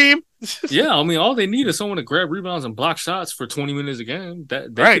Olympic team. Yeah, I mean, all they need is someone to grab rebounds and block shots for 20 minutes a game. They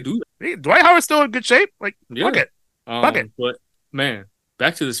could do that. Dwight Howard's still in good shape. Like, fuck it. But, man,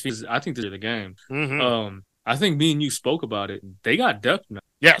 back to this. I think they're the game. Mm-hmm. I think me and you spoke about it. They got depth now.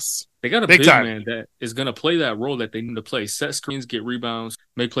 Yes. They got a big man that is going to play that role that they need to play. Set screens, get rebounds,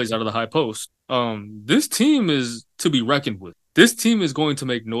 make plays out of the high post. This team is to be reckoned with. This team is going to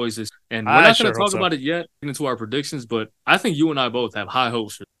make noises. And we're not going to talk about it yet into our predictions, but I think you and I both have high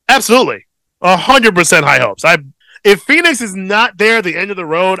hopes. Absolutely. 100% high hopes. If Phoenix is not there at the end of the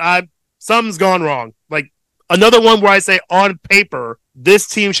road, something's gone wrong. Like, another one where I say on paper, this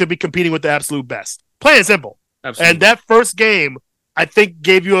team should be competing with the absolute best. Plain and simple. Absolutely. And that first game, I think,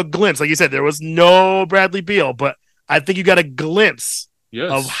 gave you a glimpse. Like you said, there was no Bradley Beal, but I think you got a glimpse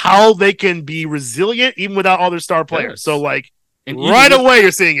of how they can be resilient even without all their star players. Yes. So, like, right away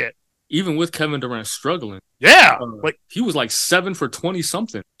you're seeing it. Even with Kevin Durant struggling. Yeah. He was like 7 for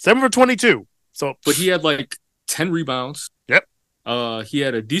 20-something. 7 for 22. But he had like 10 rebounds. Yep. He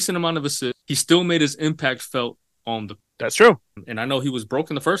had a decent amount of assists. He still made his impact felt on the. That's true. And I know he was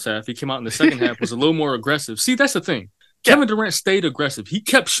broke in the first half. He came out in the second half, was a little more aggressive. See, that's the thing. Yeah. Kevin Durant stayed aggressive. He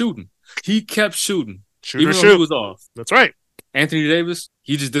kept shooting. Even though he was off. That's right. Anthony Davis,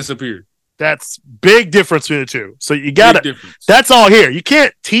 he just disappeared. That's big difference between the two. So you got to, that's all here. You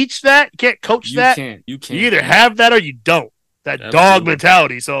can't teach that. You can't coach that. You either have that or you don't. That dog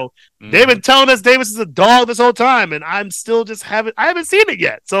mentality. So they've been telling us Davis is a dog this whole time, and I'm still just I haven't seen it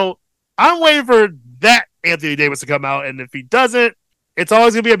yet. So I'm waiting for that Anthony Davis to come out, and if he doesn't, it's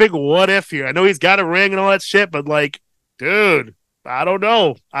always gonna be a big what if here. I know he's got a ring and all that shit, but like, dude, I don't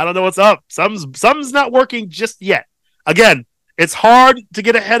know. I don't know what's up. Something's not working just yet. Again, it's hard to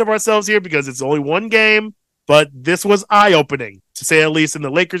get ahead of ourselves here because it's only one game, but this was eye-opening, to say at least, in the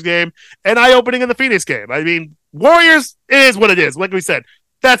Lakers game, and eye-opening in the Phoenix game. I mean, Warriors is what it is. Like we said,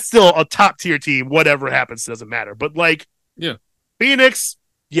 that's still a top-tier team. Whatever happens, doesn't matter. But, like, Phoenix,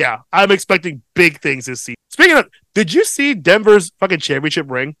 I'm expecting big things this season. Speaking of, did you see Denver's fucking championship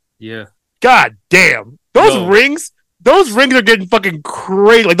ring? Yeah. God damn. Those rings are getting fucking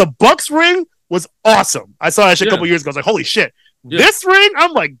crazy. Like, the Bucks ring was awesome. I saw that shit a couple years ago. I was like, holy shit. Yeah. This ring,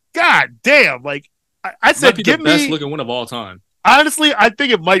 I'm like, God damn. Like, I said, give me the best looking one of all time. Honestly, I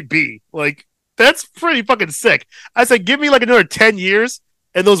think it might be. Like, that's pretty fucking sick. I said, give me like another 10 years,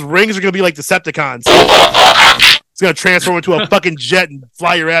 and those rings are going to be like Decepticons. It's going to transform into a fucking jet and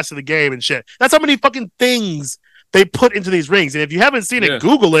fly your ass to the game and shit. That's how many fucking things they put into these rings. And if you haven't seen it,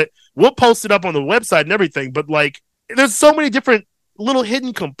 Google it. We'll post it up on the website and everything. But, like, there's so many different little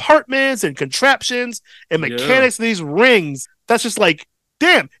hidden compartments and contraptions and mechanics of these rings. That's just like,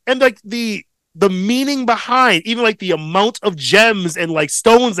 damn. And, like, the meaning behind, even like the amount of gems and like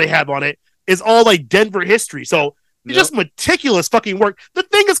stones they have on it is all like Denver history. So it's just meticulous fucking work. The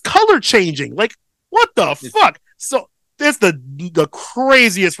thing is color changing. Like, what the fuck? So it's the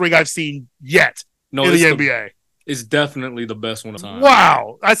craziest ring I've seen yet in the NBA. It's definitely the best one of time.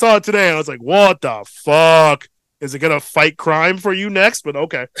 Wow. I saw it today and I was like, what the fuck? Is it going to fight crime for you next? But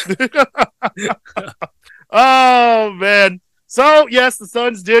okay. Oh, man. So, yes, the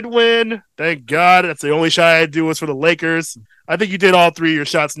Suns did win. Thank God. That's the only shot I had to do was for the Lakers. I think you did all three of your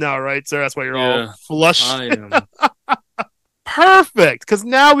shots now, right, sir? That's why you're all flush. I am. Perfect, because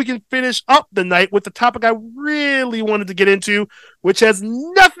now we can finish up the night with the topic I really wanted to get into, which has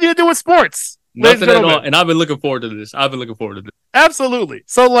nothing to do with sports. Nothing at all. And I've been looking forward to this. Absolutely.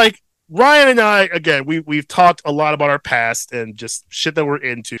 So, like, Ryan and I, again, we've talked a lot about our past and just shit that we're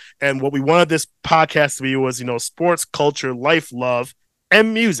into. And what we wanted this podcast to be was, sports, culture, life, love,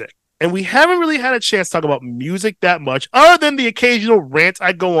 and music. And we haven't really had a chance to talk about music that much, other than the occasional rant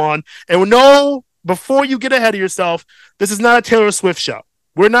I go on. And no, before you get ahead of yourself, this is not a Taylor Swift show.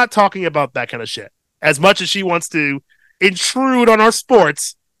 We're not talking about that kind of shit. As much as she wants to intrude on our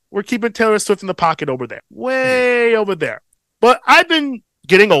sports, we're keeping Taylor Swift in the pocket over there. Way over there. But I've been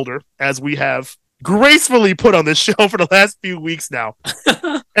getting older, as we have gracefully put on this show for the last few weeks now.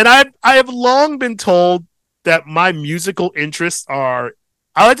 And I have long been told that my musical interests are,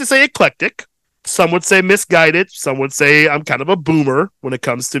 I like to say, eclectic. Some would say misguided. Some would say I'm kind of a boomer when it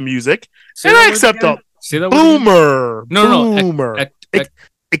comes to music. And I accept all. Boomer. Boomer.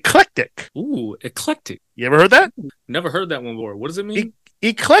 Eclectic. Ooh, eclectic. You ever heard that? Never heard that one before. What does it mean?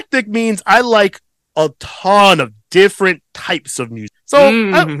 Eclectic means I like a ton of different types of music. So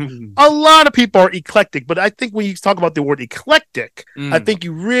a lot of people are eclectic, but I think when you talk about the word eclectic, I think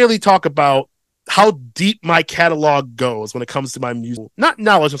you really talk about how deep my catalog goes when it comes to my music. Not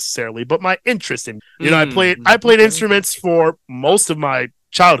knowledge necessarily, but my interest in. I played instruments for most of my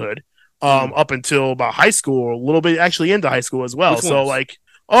childhood, up until about high school, or a little bit actually into high school as well. So like,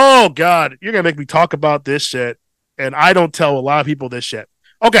 oh God, you're gonna make me talk about this shit, and I don't tell a lot of people this shit.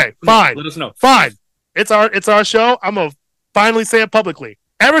 Okay, fine. Let us know. Fine. It's our show. I'm gonna finally say it publicly.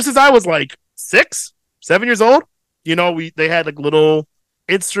 Ever since I was like 6, 7 years old, they had like little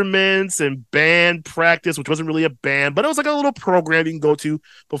instruments and band practice, which wasn't really a band, but it was like a little program you can go to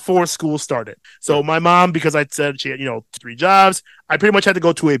before school started. So my mom, because I said she had 3 jobs, I pretty much had to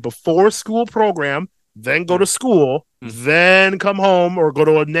go to a before school program, then go to school, then come home or go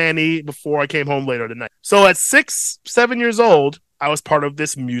to a nanny before I came home later at night. So at 6, 7 years old, I was part of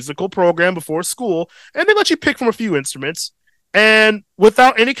this musical program before school, and they let you pick from a few instruments. And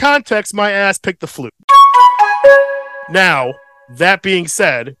without any context, my ass picked the flute. Now, that being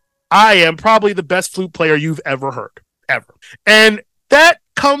said, I am probably the best flute player you've ever heard, ever. And that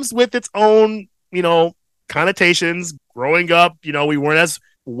comes with its own, connotations. Growing up, we weren't as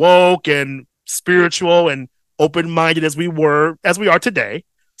woke and spiritual and open-minded as we are today.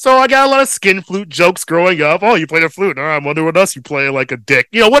 So I got a lot of skin flute jokes growing up. Oh, you play the flute. Oh, I wonder what else you play, like a dick.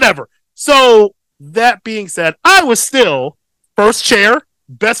 Whatever. So that being said, I was still first chair,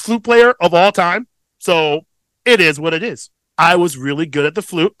 best flute player of all time. So it is what it is. I was really good at the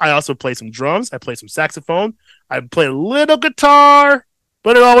flute. I also play some drums. I play some saxophone. I play a little guitar.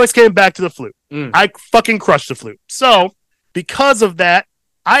 but it always came back to the flute. Mm. I fucking crushed the flute. So because of that,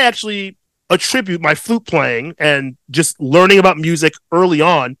 I actually attribute my flute playing and just learning about music early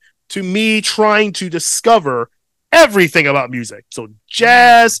on to me trying to discover everything about music. So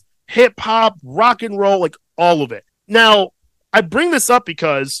jazz, hip hop, rock and roll, like all of it. Now, I bring this up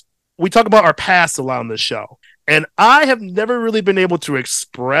because we talk about our past a lot on this show, and I have never really been able to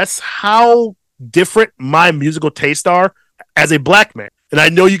express how different my musical tastes are as a black man. And I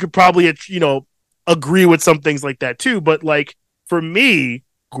know you could probably, agree with some things like that too, but like for me,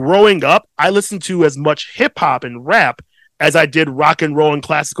 growing up, I listened to as much hip hop and rap as I did rock and roll and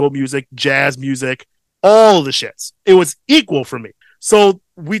classical music, jazz music, all the shits. It was equal for me. So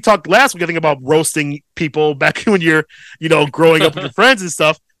we talked last week, I think, about roasting people back when you're, growing up with your friends and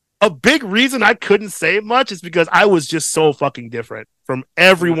stuff. A big reason I couldn't say much is because I was just so fucking different from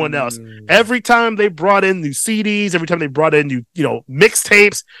everyone else. Every time they brought in new CDs, every time they brought in new,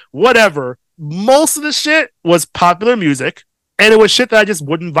 mixtapes, whatever, most of the shit was popular music, and it was shit that I just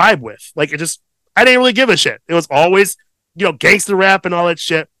wouldn't vibe with. Like, I didn't really give a shit. It was always, gangster rap and all that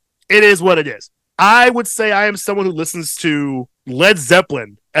shit. It is what it is. I would say I am someone who listens to Led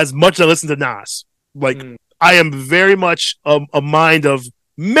Zeppelin as much as I listen to Nas. Like, I am very much a mind of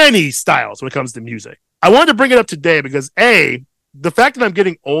many styles when it comes to music. I wanted to bring it up today because the fact that I'm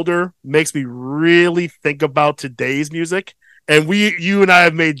getting older makes me really think about today's music. And you and I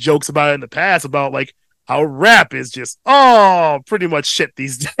have made jokes about it in the past about like how rap is just, pretty much shit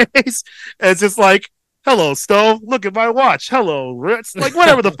these days. And it's just like, hello, Stove, look at my watch. Hello, Ritz. Like,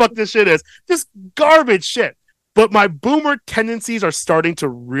 whatever the fuck this shit is. Just garbage shit. But my boomer tendencies are starting to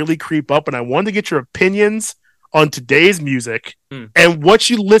really creep up, and I wanted to get your opinions on today's music and what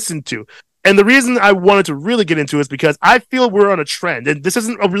you listen to. And the reason I wanted to really get into it is because I feel we're on a trend, and this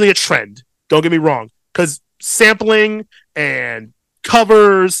isn't really a trend, don't get me wrong, because sampling and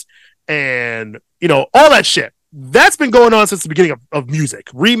covers and, all that shit, that's been going on since the beginning of music.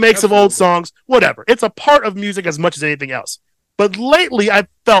 Remakes of old songs, whatever. It's a part of music as much as anything else. But lately, I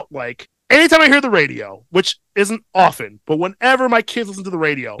felt like anytime I hear the radio, which isn't often, but whenever my kids listen to the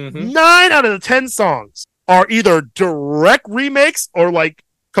radio, 9 out of the 10 songs are either direct remakes or like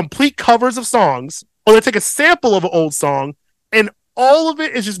complete covers of songs, or they take a sample of an old song, and all of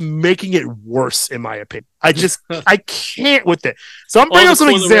it is just making it worse, in my opinion. I can't with it. So I'm bringing up some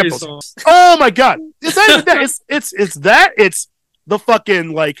examples. Oh my god, it's not even that. It's the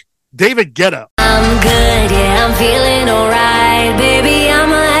fucking like David Guetta. I'm good, yeah, I'm feeling alright, baby.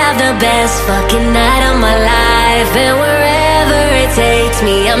 I'ma have the best fucking night of my life, and wherever it takes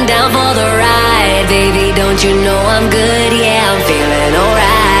me, I'm down for the ride, baby. Don't you know I'm good? Yeah, I'm feeling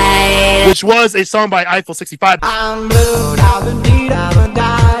alright. Which was a song by Eiffel 65. I'm blue, I've been deed, I've been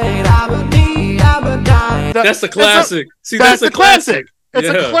died, I've been deed, I've been died. That's the classic. That's the classic. It's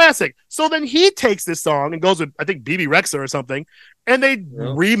a classic. So then he takes this song and goes with, I think, BB Rexa or something, and they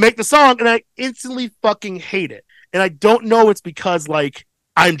remake the song, and I instantly fucking hate it. And I don't know it's because, like,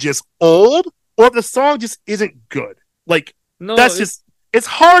 I'm just old, or if the song just isn't good. Like, no, it's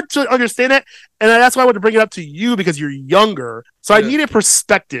hard to understand it, and that's why I want to bring it up to you, because you're younger. So I need a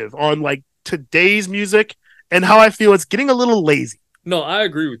perspective on, like, today's music and how I feel it's getting a little lazy. No, I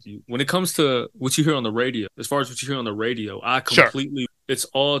agree with you. When it comes to what you hear on the radio, as far as what you hear on the radio, I completely, it's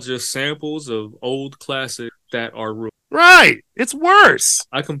all just samples of old classics that are real. Right. It's worse.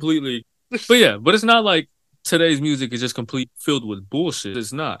 I completely, but it's not like today's music is just complete filled with bullshit.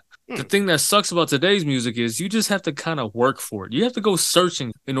 It's not. The thing that sucks about today's music is you just have to kind of work for it. You have to go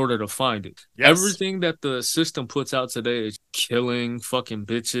searching in order to find it. Yes. Everything that the system puts out today is killing, fucking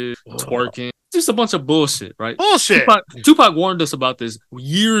bitches, twerking. Just a bunch of bullshit, right? Bullshit. Tupac warned us about this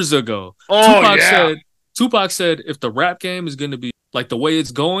years ago. Tupac said if the rap game is going to be like the way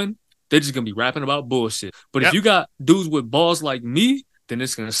it's going, they're just going to be rapping about bullshit. But if you got dudes with balls like me, then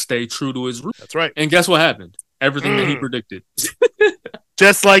it's going to stay true to his roots. That's right. And guess what happened? Everything that he predicted.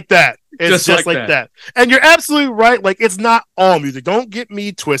 Just like that. It's just like that. And you're absolutely right. Like, it's not all music. Don't get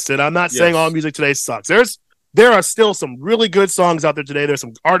me twisted. I'm not saying all music today sucks. There are still some really good songs out there today. There's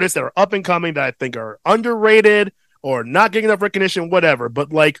some artists that are up and coming that I think are underrated or not getting enough recognition, whatever.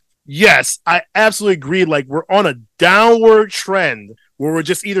 But, like, yes, I absolutely agree. Like, we're on a downward trend where we're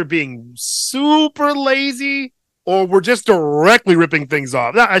just either being super lazy or we're just directly ripping things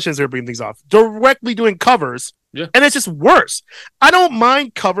off. I shouldn't say ripping things off. Directly doing covers. Yeah. And it's just worse. I don't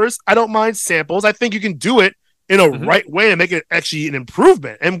mind covers. I don't mind samples. I think you can do it in a right way and make it actually an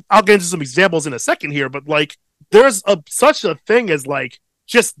improvement. And I'll get into some examples in a second here, but like there's such a thing as like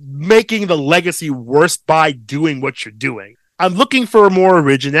just making the legacy worse by doing what you're doing. I'm looking for more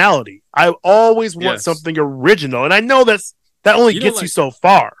originality. I always want something original. And I know that's that only You know, gets like- you so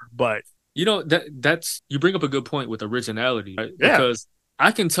far. But that's you bring up a good point with originality, right? Yeah. Because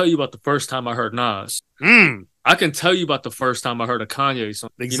I can tell you about the first time I heard Nas. mm, I can tell you about the first time I heard a Kanye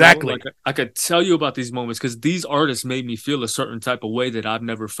song. You know, Exactly. like, I could tell you about these moments because these artists made me feel a certain type of way that I've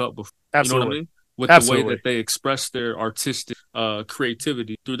never felt before. absolutely. You know what I mean? With Absolutely. the way that they express their artistic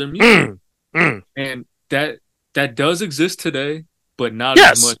creativity through their music. And that does exist today, but not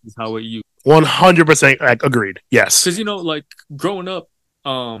Yes. as much as how it used. 100% agreed. Yes. Because like growing up,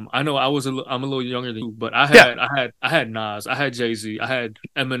 I know I'm a little younger than you, but I had Nas, I had Jay-Z, I had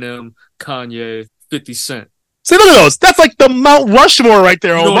Eminem, Kanye, 50 Cent. See, look at those. That's like the Mount Rushmore right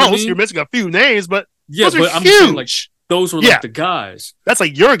there. You know what I Almost. mean? You're missing a few names, but Yeah, those are but I'm huge. just saying, like, those were Yeah. like the guys. That's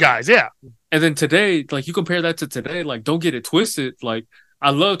like your guys. Yeah. And then today, like you compare that to today, like don't get it twisted. Like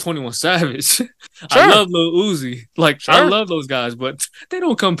I love 21 Savage. I Sure. love Lil Uzi. Like I Sure. love those guys, but they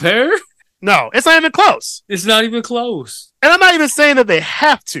don't compare. No, it's not even close. It's not even close. And I'm not even saying that they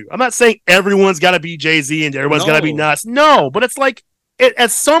have to. I'm not saying everyone's got to be Jay-Z and everyone's got to be No. Nas. No, but it's like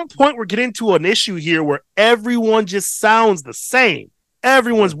at some point we're getting to an issue here where everyone just sounds the same.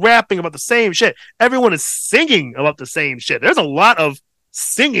 Everyone's rapping about the same shit. Everyone is singing about the same shit. There's a lot of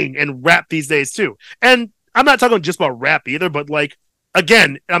singing and rap these days too. And I'm not talking just about rap either, but like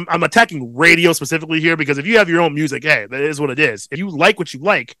again, I'm attacking radio specifically here because if you have your own music, hey, that is what it is. If you like what you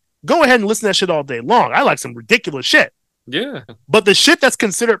like, go ahead and listen to that shit all day long. I like some ridiculous shit. Yeah. But the shit that's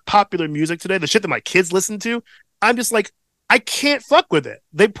considered popular music today, the shit that my kids listen to, I'm just like, I can't fuck with it.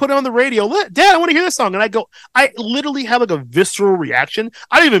 They put it on the radio. Dad, I want to hear this song. And I literally have like a visceral reaction.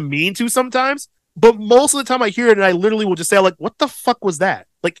 I don't even mean to sometimes, but most of the time I hear it and I literally will just say, like, what the fuck was that?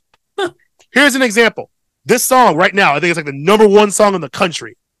 Like, here's an example. This song right now, I think it's like the number one song in the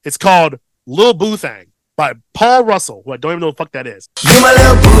country. It's called Lil Boo Thang by Paul Russell, who I don't even know what the fuck that is. You my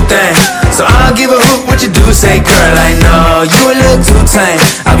little boo thing, so I don't give a hoot what you do. Say, girl, I know you a little too tame.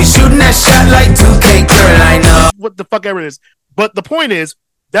 I'll be shooting that shot like 2K, girl, I know. What the fuck ever it is. But the point is,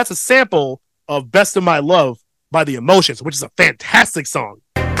 that's a sample of Best of My Love by The Emotions, which is a fantastic song.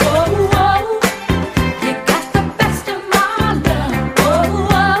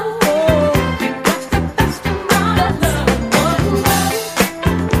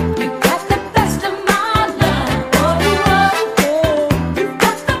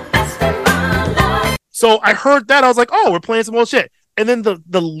 So I heard that, I was like, oh, we're playing some old shit. And then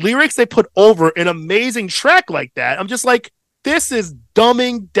the lyrics they put over an amazing track like that, I'm just like, this is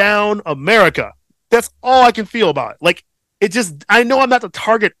dumbing down America. That's all I can feel about it. Like, it just, I know I'm not the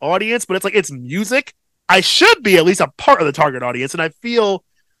target audience, but it's like, it's music. I should be at least a part of the target audience. And I feel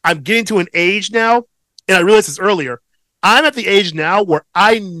I'm getting to an age now, and I realized this earlier, I'm at the age now where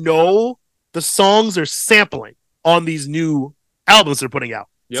I know the songs are sampling on these new albums they're putting out.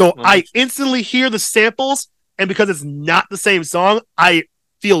 Yep, So I 100%. instantly hear the samples, and because it's not the same song, I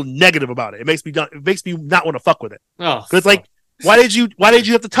feel negative about it. It makes me not want to fuck with it. Oh, Because it's like, why did you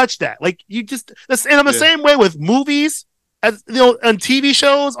have to touch that? Like, you just, and I'm the Yeah. same way with movies, as you know, and TV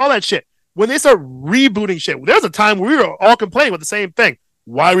shows, all that shit. When they start rebooting shit, there's a time where we were all complaining about the same thing.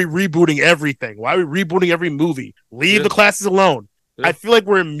 Why are we rebooting everything? Why are we rebooting every movie? Leave Yeah. the classics alone. Yeah. I feel like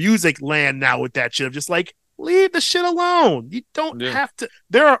we're in music land now with that shit of just like, leave the shit alone. You don't Yeah. have to.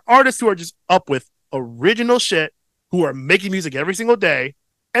 There are artists who are just up with original shit, who are making music every single day.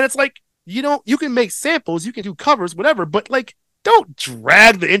 And it's like, you can make samples, you can do covers, whatever, but like, don't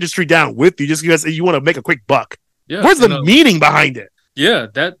drag the industry down with you just because you want to make a quick buck. yeah, Where's the meaning behind it? Yeah,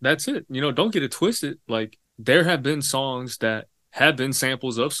 that's it. Don't get it twisted. Like there have been songs that have been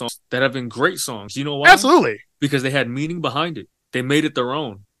samples of songs that have been great songs. You know why? Absolutely. Because they had meaning behind it. They made it their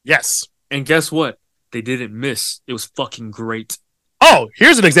own. Yes. And guess what? They didn't miss. It was fucking great. Oh,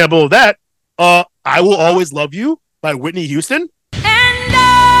 here's an example of that. I Will Always Love You by Whitney Houston.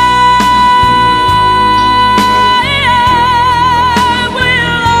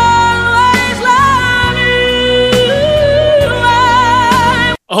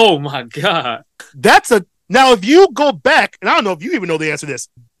 Oh my God. Now if you go back, and I don't know if you even know the answer to this,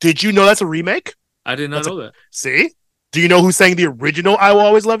 did you know that's a remake? I did not know that. See? Do you know who sang the original I Will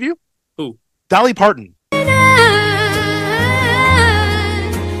Always Love You? Who? Dolly Parton.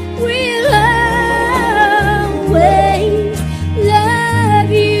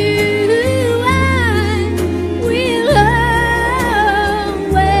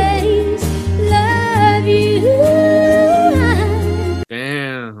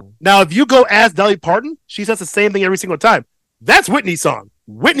 Damn. Now, if you go ask Dolly Parton, she says the same thing every single time. That's Whitney's song.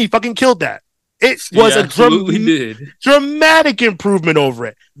 Whitney fucking killed that. It was a absolutely did. dramatic improvement over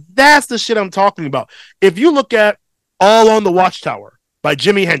it. That's the shit I'm talking about. If you look at All on the Watchtower by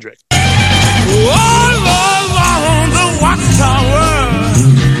Jimi Hendrix, All along the watchtower,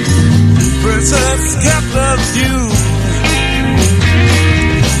 princess kept the view,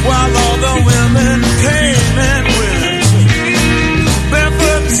 while all the women came and went,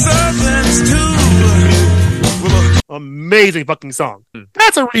 barefoot servants too. Amazing fucking song.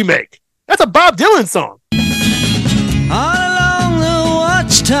 That's a remake. That's a Bob Dylan song. All along the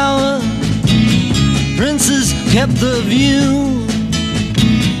watchtower, princes kept the view,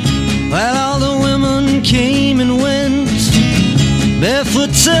 while all the women came and went,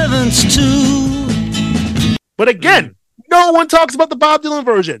 barefoot servants too. But again, no one talks about the Bob Dylan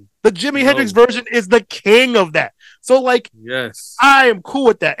version. The Jimi Hendrix version is the king of that. So, like, yes, I am cool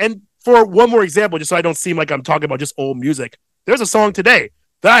with that. And for one more example, just so I don't seem like I'm talking about just old music, there's a song today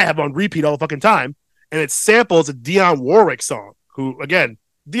that I have on repeat all the fucking time, and it samples a Dionne Warwick song. Who, again,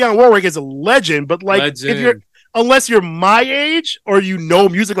 Dionne Warwick is a legend, but like, unless you're my age or you know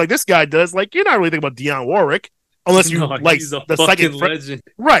music like this guy does, like, you're not really thinking about Dionne Warwick. Unless you like the psychic legend.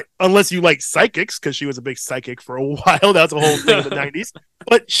 Right. Unless you like psychics, because she was a big psychic for a while. That was a whole thing in the 90s.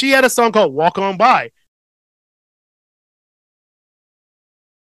 But she had a song called Walk On By.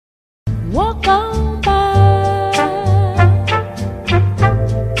 Walk on by,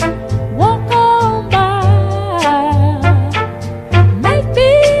 walk on by, make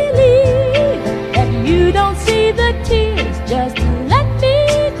believe that you don't see the tears, just let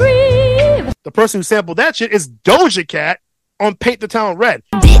me grieve. The person who sampled that shit is Doja Cat on Paint the Town Red.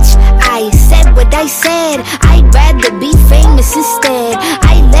 Bitch, I said what I said, I'd rather be famous instead.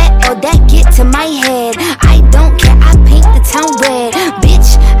 I let all that get to my head, I don't care, I paint the town red.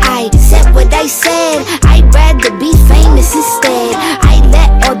 Bitch, I said what I said, I'd rather be famous instead. I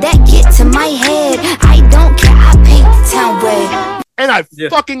let all that get to my head, I don't care, I paint the town red. And I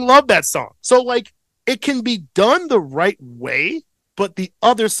fucking love that song. So, like, it can be done the right way, but the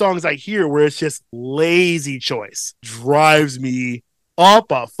other songs I hear where it's just lazy choice drives me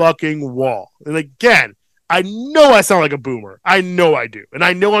up a fucking wall. And again, I know I sound like a boomer. I know I do. And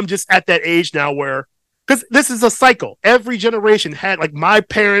I know I'm just at that age now where, because this is a cycle. Every generation had, like, my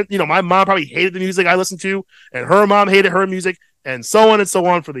parent, my mom probably hated the music I listened to, and her mom hated her music, and so on and so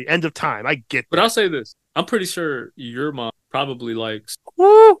on for the end of time. I get that. But I'll say this. I'm pretty sure your mom probably likes,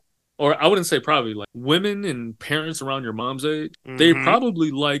 Woo! or I wouldn't say probably, like, women and parents around your mom's age, they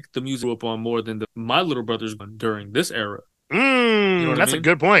probably like the music up on more than my little brothers during this era. You know that's a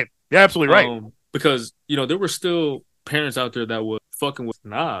good point. Yeah, absolutely right. Because, there were still parents out there that were fucking with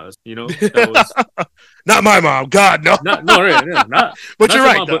Nas, That was, not my mom. God, no. Not, no, right, yeah, not. But not you're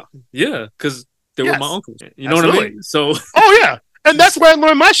right, mom, though. but yeah, because they were my uncles. You know Absolutely. what I mean? So. Oh, yeah. And that's where I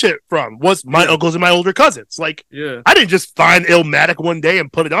learned my shit from, was my uncles and my older cousins. Like, I didn't just find Illmatic one day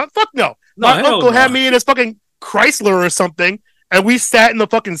and put it on. Fuck no. My uncle had me in his fucking Chrysler or something, and we sat in the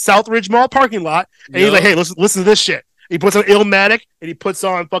fucking Southridge Mall parking lot, and he's like, hey, listen to this shit. He puts on Illmatic, and he puts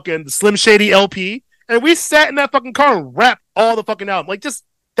on fucking the Slim Shady LP, and we sat in that fucking car and rapped all the fucking album. Like, just,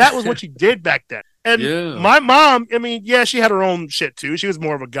 that was what you did back then. And my mom, I mean, she had her own shit too. She was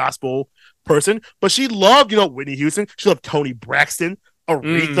more of a gospel person, but she loved, Whitney Houston. She loved Toni Braxton,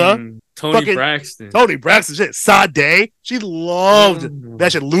 Aretha, Toni Braxton, shit, Sade. She loved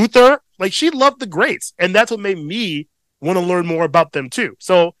that shit. Luther, like, she loved the greats, and that's what made me want to learn more about them too.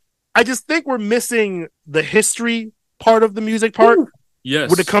 So I just think we're missing the history part of the music part. Yes,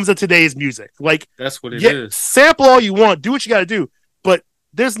 when it comes to today's music, like, that's what it is. Sample all you want, do what you got to do, but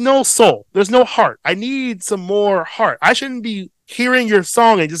there's no soul, there's no heart. I need some more heart. I shouldn't be hearing your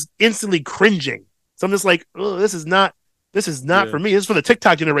song and just instantly cringing. So I'm just like, oh, this is not for me. This is for the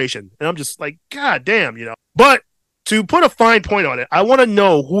TikTok generation. And I'm just like, God damn, But to put a fine point on it, I want to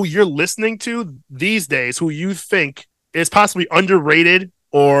know who you're listening to these days, who you think is possibly underrated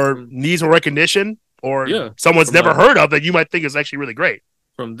or needs more recognition, or someone's never heard of that you might think is actually really great.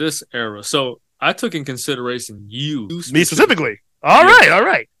 From this era. So I took in consideration me specifically. All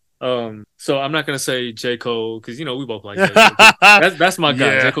right. So I'm not gonna say J. Cole, because we both like that. That's my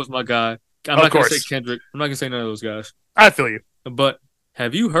guy. J. Cole's my guy. I'm not gonna say Kendrick. I'm not gonna say none of those guys. I feel you. But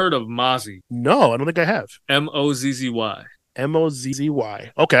have you heard of Mozzy? No, I don't think I have. Mozzzy.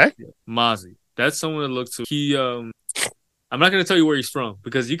 Mozzzy. Okay. Mozzy. That's someone to look to. He I'm not gonna tell you where he's from,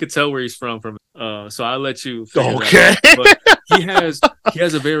 because you could tell where he's from. So I'll let you figure that out. But he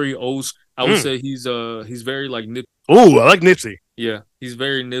has a very old, I would say he's very like Nipsey. Oh, I like Nipsey. Yeah, he's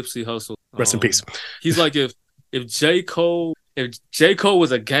very Nipsey Hussle. Rest in peace. He's like if J. Cole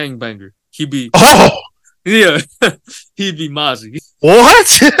was a gangbanger, he'd be he'd be Mozzy.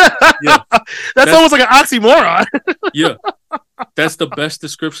 What? Yeah. That's almost like an oxymoron. Yeah. That's the best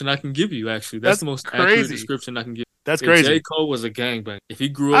description I can give you, actually. That's the most accurate description I can give. That's crazy. If J. Cole was a gangbanger, if he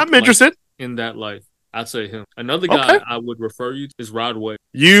grew up I'm interested in that life, I'd say him. Another guy I would refer you to is Rod Wave.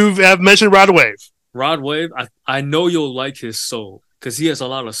 You have mentioned Rod Wave. Rod Wave, I know you'll like his soul because he has a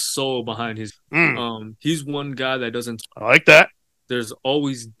lot of soul behind his. He's one guy that doesn't. I like that. There's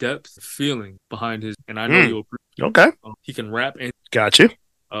always depth, feeling behind his, and I know you'll. Okay. He can rap. And got you.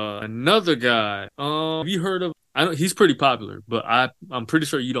 Another guy. Have you heard of? I know he's pretty popular, but I'm pretty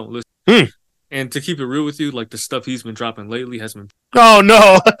sure you don't listen. And to keep it real with you, like the stuff he's been dropping lately has been. Oh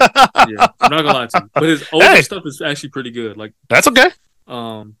no. Yeah, I'm not gonna lie to you, but his older stuff is actually pretty good. Like that's okay.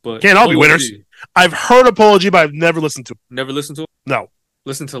 But can't all be winners. I've heard of Polo G, but I've never listened to him. Never listened to him? No.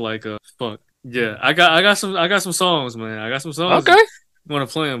 Listen to like fuck. Yeah, I got some songs, man. I got some songs. Okay. Want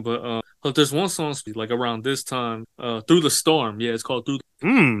to play them, but there's one song like around this time, Through the Storm. Yeah, it's called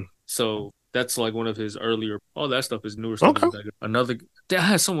Through. So that's like one of his earlier. All that stuff is newer stuff. Okay. Another. I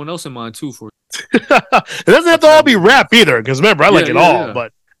had someone else in mind too for. It doesn't have to all be rap either, because remember I like it all,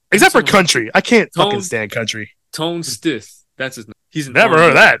 but except for country, I can't fucking stand country. Tone Stith, that's his name. He's an never heard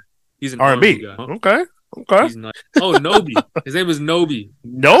of that. He's an R&B guy. Okay. He's nice. Oh, Nobi. His name is Nobi.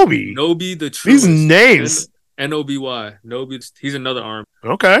 Nobi the Truest. These names. N-O-B-Y. Nobi. He's another R&B.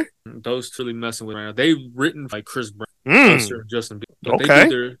 Okay. Those truly messing with right now. They've written like Chris Brown, Usher, Justin Bieber. But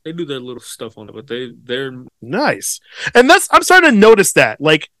okay. They do their little stuff on it, but they're nice. And I'm starting to notice that.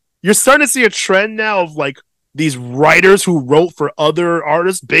 Like, you're starting to see a trend now of like these writers who wrote for other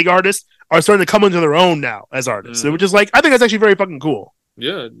artists, big artists, are starting to come into their own now as artists. Which is like, I think that's actually very fucking cool.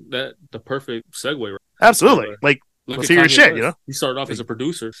 Yeah, the perfect segue. Right? Absolutely. Like, let's hear your shit, West. You know? He started off as a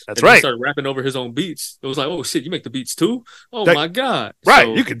producer. That's right. He started rapping over his own beats. It was like, oh shit, you make the beats too? Oh my god. Right,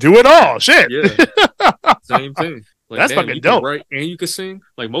 so, you can do it all. Shit. Yeah. Same thing. Like, that's fucking dope. Write and you can sing.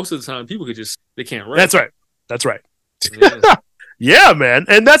 Like most of the time people they can't write. That's right. Yeah. Yeah, man.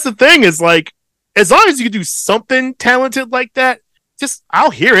 And that's the thing is like, as long as you can do something talented like that, I'll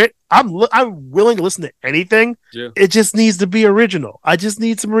hear it. I'm willing to listen to anything. Yeah. It just needs to be original. I just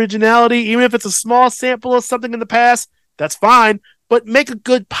need some originality, even if it's a small sample of something in the past. That's fine, but make a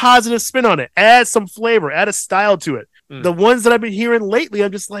good positive spin on it. Add some flavor. Add a style to it. The ones that I've been hearing lately,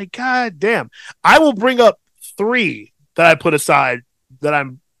 I'm just like, God damn. I will bring up 3 that I put aside that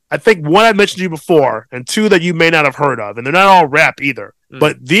I think one I mentioned to you before, and 2 that you may not have heard of, and they're not all rap either.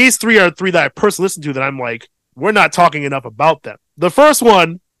 But these 3 are 3 that I personally listen to that I'm like, we're not talking enough about them. The first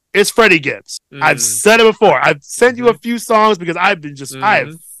one is Freddie Gibbs. I've said it before. I've sent you a few songs because I've been I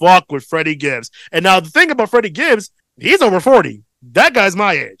have fucked with Freddie Gibbs. And now the thing about Freddie Gibbs, he's over 40. That guy's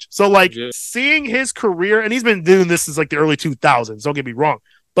my age. So like seeing his career, and he's been doing this since like the early 2000s. Don't get me wrong.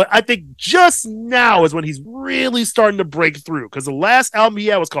 But I think just now is when he's really starting to break through, because the last album he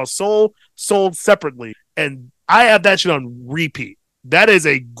had was called Soul, Sold Separately. And I have that shit on repeat. That is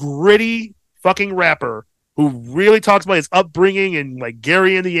a gritty fucking rapper who really talks about his upbringing in like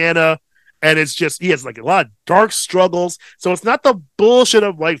Gary, Indiana. And it's just, he has like a lot of dark struggles. So it's not the bullshit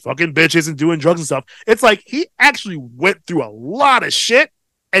of like fucking bitches and doing drugs and stuff. It's like he actually went through a lot of shit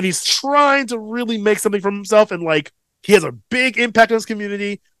and he's trying to really make something from himself. And like, he has a big impact on his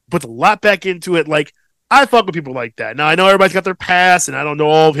community, puts a lot back into it. Like, I fuck with people like that. Now, I know everybody's got their past, and I don't know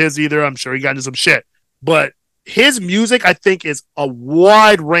all of his either. I'm sure he got into some shit. But his music, I think, is a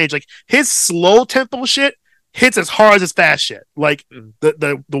wide range. Like, his slow tempo shit hits as hard as his fast shit. Like,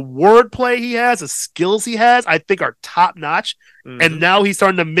 the wordplay he has, the skills he has, I think are top notch. And now he's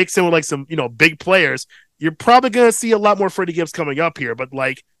starting to mix in with, like, some, big players. You're probably going to see a lot more Freddie Gibbs coming up here. But,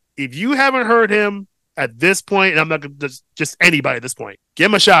 like, if you haven't heard him at this point, and I'm not going to just anybody at this point, give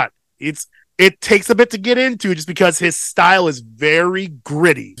him a shot. It takes a bit to get into just because his style is very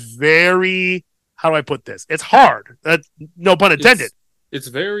gritty, very, how do I put this? It's hard. No pun intended. It's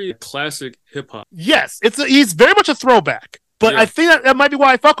very classic hip hop. Yes, he's very much a throwback, but I think that might be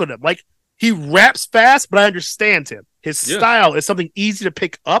why I fuck with him. Like, he raps fast, but I understand him. His style is something easy to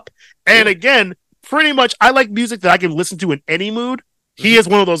pick up. And again, pretty much I like music that I can listen to in any mood. He is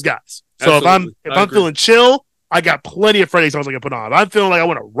one of those guys. So if I'm feeling chill, I got plenty of Freddie songs I can put on. If I'm feeling like I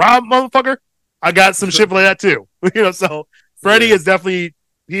want to rob motherfucker, I got some shit like that too. So Freddie is definitely,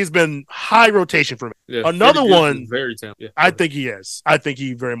 he's been high rotation for me. Yeah, another one, very talented. I think he is. I think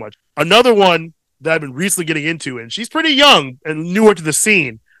he very much. Another one that I've been recently getting into, and she's pretty young and newer to the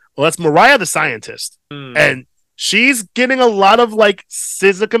scene. Well, that's Mariah the Scientist. And she's getting a lot of like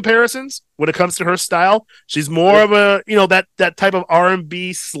SZA comparisons when it comes to her style. She's more of a, that type of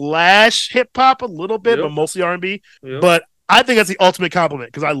R&B / hip hop a little bit, but mostly R&B. But I think that's the ultimate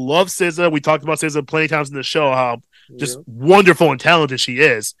compliment because I love SZA. We talked about SZA plenty of times in the show, how just wonderful and talented she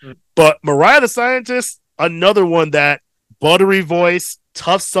is. But Mariah the Scientist, another one that buttery voice,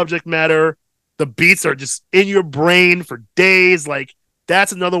 tough subject matter. The beats are just in your brain for days. Like,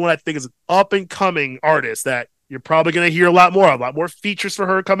 That's another one I think is an up and coming artist that you're probably going to hear a lot more features for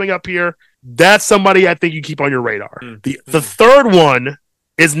her coming up here. That's somebody I think you keep on your radar. The third one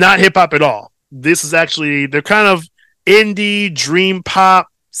is not hip hop at all. This is actually, they're kind of indie, dream pop,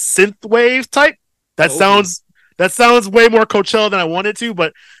 synthwave type. That sounds way more Coachella than I wanted to,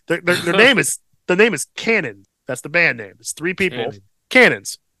 but their name is Cannon. That's the band name. It's 3 people.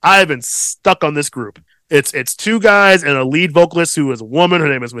 Cannons. I've been stuck on this group. It's 2 guys and a lead vocalist who is a woman. Her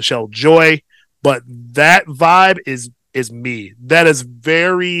name is Michelle Joy. But that vibe is me. That is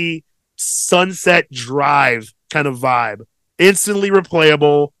very Sunset Drive kind of vibe. Instantly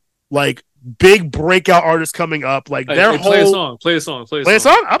replayable. Like big breakout artists coming up. Like their whole play a song. Play a song. Play a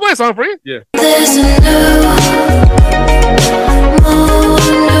song. I'll play a song for you. Yeah. There's a new moon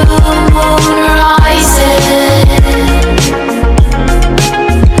rising.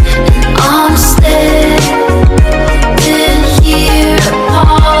 I'm standing here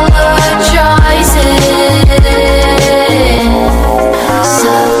apologizing.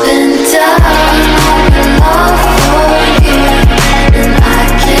 Up and down, love for you, and I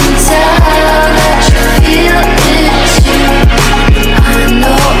can tell that you feel it too. I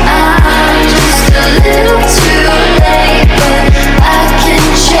know I'm just a little too late, but I can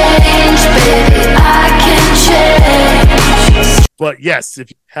change, baby, I can change. But yes, if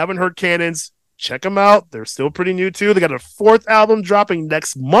you haven't heard Cannons, check them out. They're still pretty new too. They got a 4th album dropping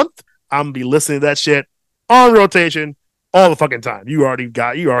next month. I'm gonna be listening to that shit on rotation all the fucking time. You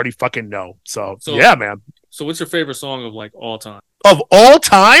already fucking know. So yeah, man. So what's your favorite song of like all time? Of all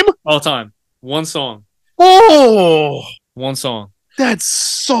time? All time. One song. Oh, One song. that's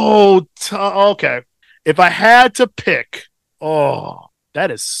so tough. Okay. If I had to pick, that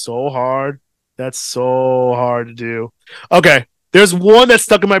is so hard. That's so hard to do. Okay. There's one that's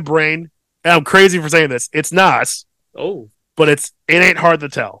stuck in my brain, and I'm crazy for saying this. It's Nas, Oh. but it ain't hard to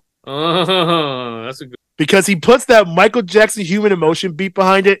tell. That's a good. Because he puts that Michael Jackson Human Emotion beat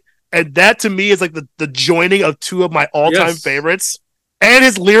behind it, and that to me is like the joining of 2 of my all-time favorites. And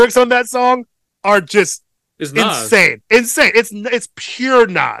his lyrics on that song are just It's Nas. Insane. It's pure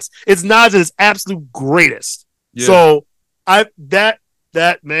Nas. It's Nas at his absolute greatest. Yeah. So that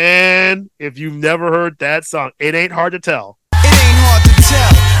man, if you've never heard that song, it ain't hard to tell. It ain't hard to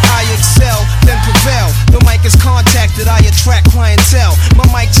tell. I excel, then prevail. The mic is contacted, I attract clientele. My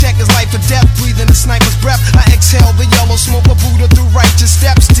mic check is life or death, breathing a sniper's breath. I exhale the yellow smoke of Buddha through righteous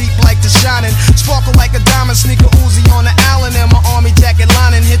steps, deep like the shining. Sparkle like a diamond, sneaker Uzi on the island, and my army jacket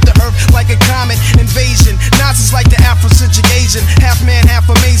lining hit the earth like a comet invasion. Nas is like the Afrocentric Asian, half man, half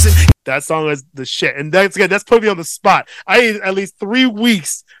amazing. That song is the shit. And that's putting me on the spot. I need at least 3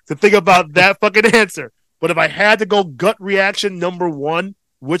 weeks to think about that fucking answer. But if I had to go gut reaction number 1,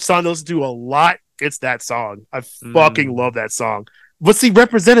 which song those do a lot, it's that song. I fucking love that song. But see,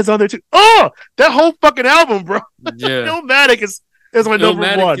 Representatives on there too. Oh, that whole fucking album, bro. Yeah. Illmatic is my number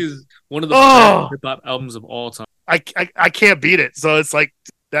 1. Illmatic is one of the best hip hop albums of all time. I can't beat it. So it's like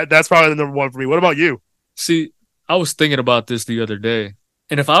that's probably the number 1 for me. What about you? See, I was thinking about this the other day,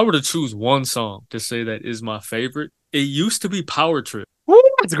 and if I were to choose one song to say that is my favorite, it used to be Power Trip. Woo,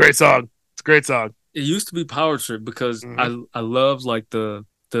 it's a great song. It's a great song. It used to be Power Trip because I love like the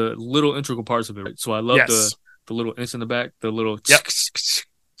little integral parts of it. Right? So I love the little inch in the back, the little that's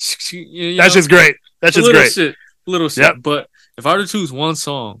just great. That's just great. Little shit. Yep. But if I were to choose one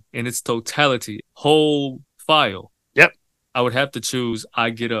song in its totality, whole file, I would have to choose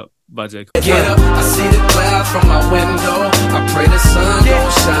 "I Get Up" by J. Cole. Get up, I see the cloud from my window. I pray the sun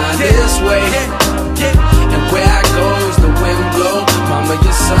don't shine this way. And where I go is the wind blow. Mama,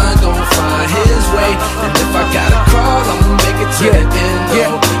 your son gon' find his way. And if I gotta crawl, I'ma make it to the end,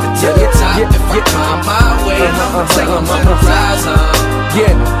 though. And to the top, if I climb my way, tell 'em I'ma rise, I'm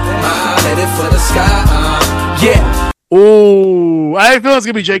headed for the sky, Ooh, I feel it's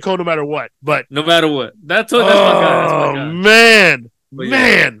gonna be J. Cole no matter what. But no matter what, that's my guy. That's my guy.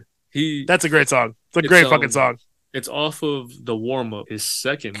 Man, that's a great song. It's a great fucking song. It's off of the warm up, his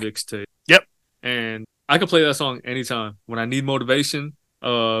second mixtape. Yep. And I can play that song anytime when I need motivation.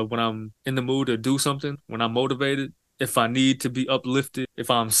 When I'm in the mood to do something. When I'm motivated. If I need to be uplifted. If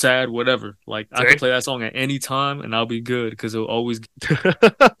I'm sad, whatever. Like I can play that song at any time, and I'll be good because it'll always.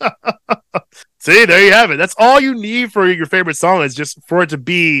 See, there you have it. That's all you need for your favorite song is just for it to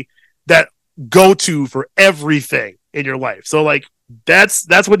be that go-to for everything in your life. So like that's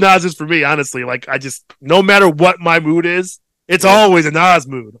what Nas is for me, honestly. Like I just no matter what my mood is, it's always a Nas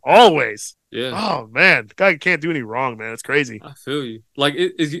mood. Always. Yeah. Oh man, the guy can't do any wrong, man. It's crazy. I feel you. Like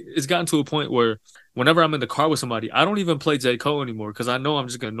it's gotten to a point where whenever I'm in the car with somebody, I don't even play J. Cole anymore because I know I'm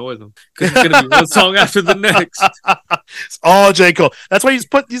just gonna annoy them because it's gonna be one song after the next. It's all J. Cole. That's why you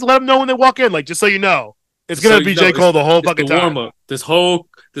just let them know when they walk in, like just so you know. It's gonna be J. Cole the whole fucking time. Warm up. This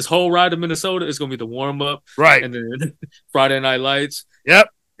whole ride to Minnesota is gonna be the warm up, right? And then Friday Night Lights, yep.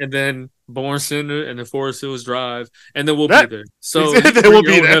 And then Born Center, and then Forest Hills Drive, and then we'll be there. So they will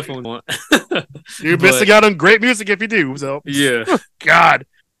be there. You're missing out on great music if you do. So yeah, God,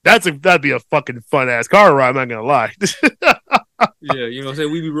 that'd be a fucking fun ass car ride. I'm not gonna lie. Yeah, you know what I'm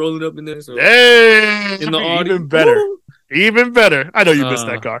saying. We be rolling up in there. So hey, in the audience, even better. Woo! Even better. I know you missed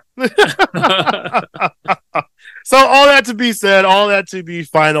that car. So all that to be said, all that to be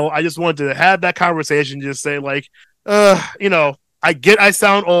final, I just wanted to have that conversation, just say like, you know, I get I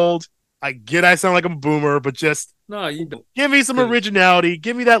sound old. I get I sound like I'm a boomer, but just you don't. Give me some originality.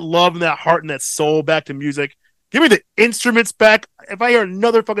 Give me that love and that heart and that soul back to music. Give me the instruments back. If I hear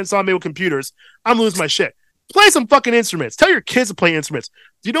another fucking song made with computers, I'm losing my shit. Play some fucking instruments. Tell your kids to play instruments.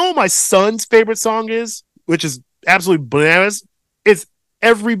 Do you know what my son's favorite song is? Which is absolutely bananas. It's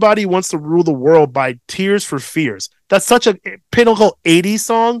Everybody Wants to Rule the World by Tears for Fears. That's such a pinnacle 80s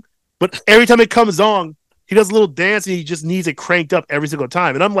song, but every time it comes on, he does a little dance and he just needs it cranked up every single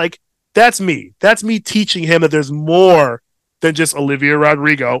time. And I'm like, that's me. That's me teaching him that there's more than just Olivia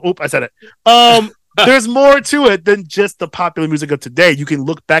Rodrigo. Oop, I said it. There's more to it than just the popular music of today. You can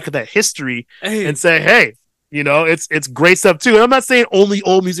look back at that history and say, hey, you know, it's great stuff too. And I'm not saying only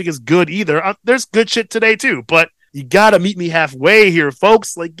old music is good either. There's good shit today too, but you gotta meet me halfway here,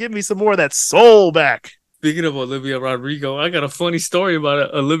 folks. Like, give me some more of that soul back. Speaking of Olivia Rodrigo, I got a funny story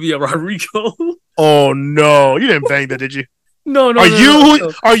about Olivia Rodrigo. Oh no, you didn't bang that, did you? No. Are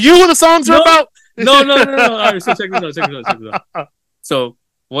you who the songs are about? No. All right, so check this out. So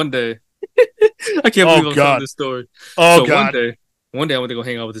one day, I can't believe I'm telling this story. Oh God! One day I went to go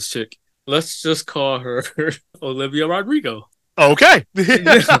hang out with this chick. Let's just call her Olivia Rodrigo. Okay.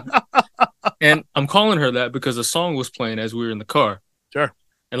 And I'm calling her that because a song was playing as we were in the car. Sure.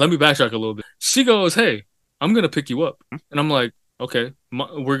 And let me backtrack a little bit. She goes, "Hey, I'm gonna pick you up," and I'm like, "Okay,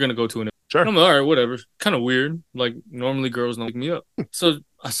 we're gonna go to an." Sure. I'm like, all right, whatever. Kind of weird. Like normally girls don't pick me up. So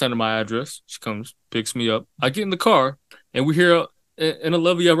I send her my address. She comes, picks me up. I get in the car and we hear an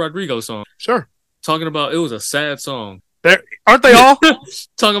Olivia Rodrigo song. Sure. Talking about, it was a sad song. Aren't they all?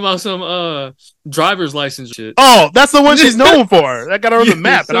 Talking about some driver's license shit. Oh, that's the one she's known for. That got her on the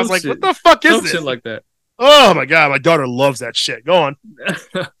map. And I was like, what the fuck is this? Shit like that. Oh my God, my daughter loves that shit. Go on.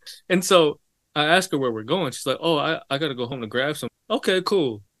 And so I asked her where we're going. She's like, oh, I got to go home to grab some. Okay,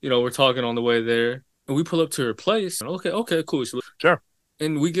 cool. You know, we're talking on the way there. And we pull up to her place. Okay, cool. Sure.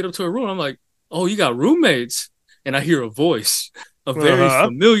 And we get up to her room. I'm like, oh, you got roommates? And I hear a voice, a very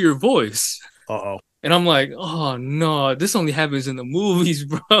familiar voice. Uh-oh. And I'm like, oh, no, this only happens in the movies,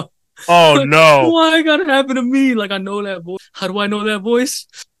 bro. Oh, like, no. Why got to happen to me? Like, I know that voice. How do I know that voice?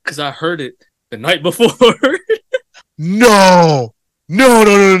 Because I heard it the night before. No.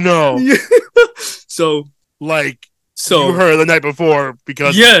 Yeah. So you heard the night before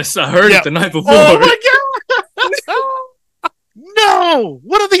because... Yes, I heard it the night before. Oh, my God. No.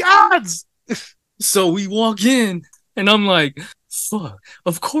 What are the odds? So we walk in, and I'm like, fuck,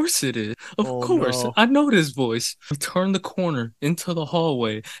 of course it is. Of course. No. I know this voice. We turn the corner into the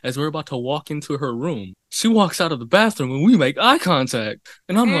hallway as we're about to walk into her room. She walks out of the bathroom, and we make eye contact.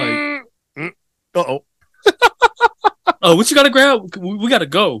 And I'm like... Uh-oh. Oh, what you gotta grab? We gotta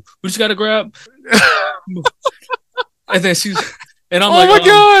go. What you gotta grab? And then and I'm like, oh my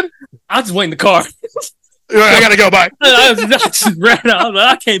God. I'll just wait in the car. I gotta go. Bye. I just ran out. I was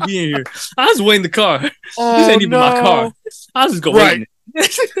like, I can't be in here. I was waiting in the car. This ain't even my car. I'll just go wait.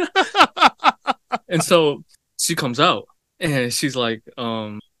 And so she comes out and she's like,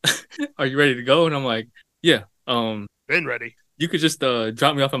 are you ready to go? And I'm like, yeah. Been ready. You could just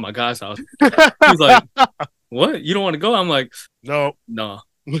drop me off at my guy's house. He's like, what? You don't want to go? I'm like, no.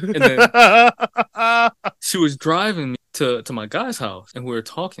 And then she was driving me to my guy's house and we were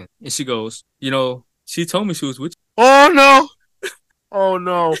talking. And she goes, you know, she told me she was with you. Oh,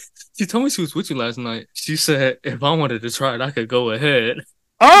 no. She told me she was with you last night. She said, if I wanted to try it, I could go ahead.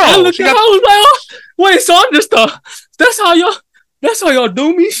 Oh, I was like, oh, wait, so I'm just, that's how y'all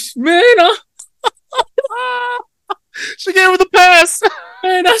do me, man. She gave her the pass.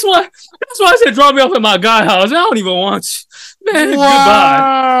 Man, that's why I said drop me off at my guy's house. I don't even want you. Man,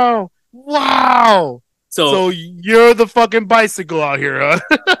 goodbye. Wow. So you're the fucking bicycle out here, huh?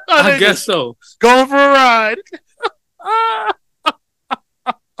 I guess so. Going for a ride.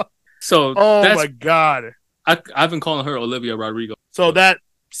 So my God. I've been calling her Olivia Rodrigo. So that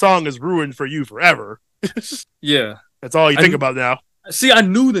song is ruined for you forever. Yeah. That's all you think about now. See, I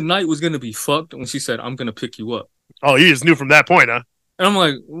knew the night was gonna be fucked when she said, "I'm gonna pick you up," Oh, you just knew from that point, huh? and I'm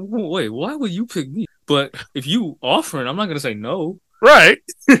like, "Wait, why would you pick me?" But if you offering, I'm not gonna say no. Right.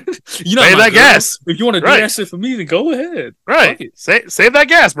 You know, Save my that girl. gas. If you want to do Right. that shit for me, then go ahead. Right. Fuck it. Save that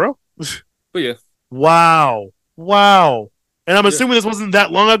gas, bro. But yeah, Wow. And I'm Yeah. assuming this wasn't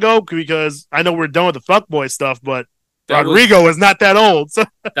that long ago because I know we're done with the fuckboy stuff, but that was, Rodrigo is not that old. So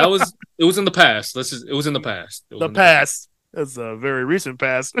it was in the past. It was in the past. It was the in past. That's a very recent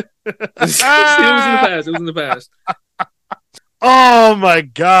past. it was in the past. Oh my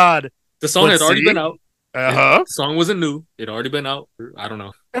God. The song Let's had already see. been out. Uh-huh. The song wasn't new. It already been out. I don't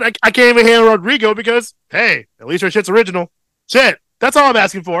know. And I can't even handle Rodrigo because, hey, at least her shit's original. Shit. That's all I'm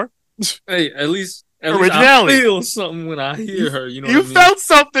asking for. Hey, at least Originality. I feel something when I hear her. You know, You what I mean? felt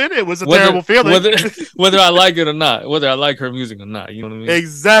something. It was a terrible feeling. Whether I like it or not, whether I like her music or not. You know what I mean?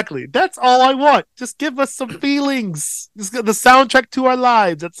 Exactly. That's all I want. Just give us some feelings. Just get the soundtrack to our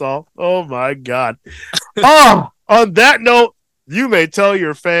lives. That's all. Oh my God. On that note, you may tell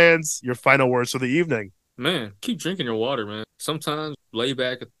your fans your final words for the evening. Man, keep drinking your water, man. Sometimes lay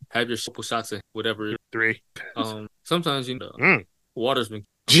back, have your couple shots of whatever. 3. Sometimes water's been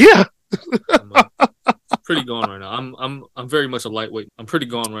Yeah. I'm, pretty gone right now. I'm very much a lightweight. I'm pretty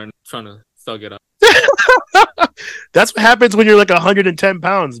gone right now, trying to thug it out. That's what happens when you're like 110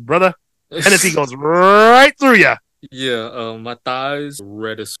 pounds, brother. Hennessy goes right through you. Yeah, my thighs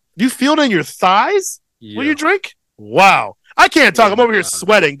red as. You feel it in your thighs Yeah. when you drink? Wow. I can't talk. I'm over here God.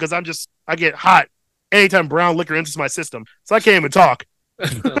 sweating because I get hot anytime brown liquor enters my system. So I can't even talk.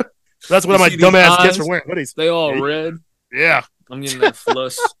 That's what You my see dumbass these gets for eyes? wearing hoodies. They all red. Yeah. I'm getting that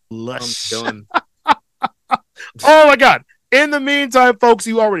flush. Lush. I'm done. Oh my God. In the meantime, folks,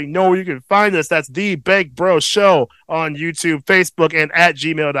 you already know where you can find us. That's The Bank Bro Show on YouTube, Facebook, and at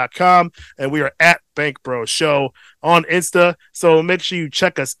gmail.com. And we are at Bank Bro Show on Insta. So make sure you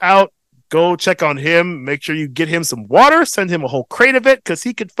check us out. Go check on him. Make sure you get him some water. Send him a whole crate of it because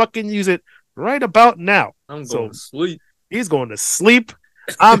he could fucking use it right about now. I'm So- going to sleep. He's going to sleep.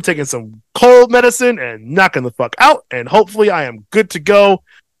 I'm taking some cold medicine and knocking the fuck out. And hopefully I am good to go.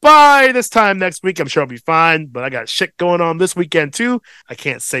 By this time next week, I'm sure I'll be fine. But I got shit going on this weekend too. I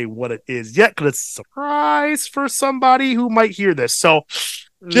can't say what it is yet because it's a surprise for somebody who might hear this. So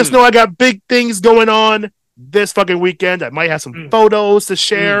just know I got big things going on this fucking weekend. I might have some photos to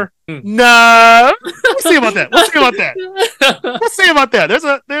share. No, we'll see about that. We'll see about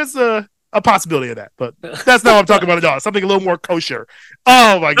that. There's a possibility of that, but that's not what I'm talking about at all. Something a little more kosher.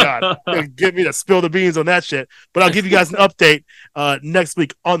 Oh my God. Get me to spill the beans on that shit. But I'll give you guys an update next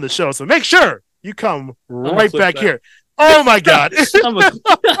week on the show. So make sure you come right clip back that. here. Oh my God. I'm a-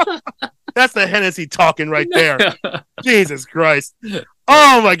 That's the Hennessy talking right there. Jesus Christ.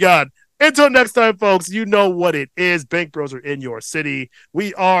 Oh my God. Until next time, folks, you know what it is. Bank Bros are in your city.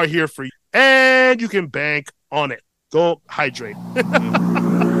 We are here for you, and you can bank on it. Go hydrate. 1, 2,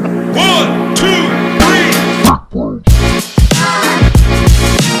 3.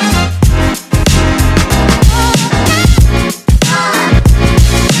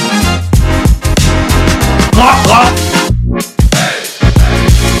 Blah, blah.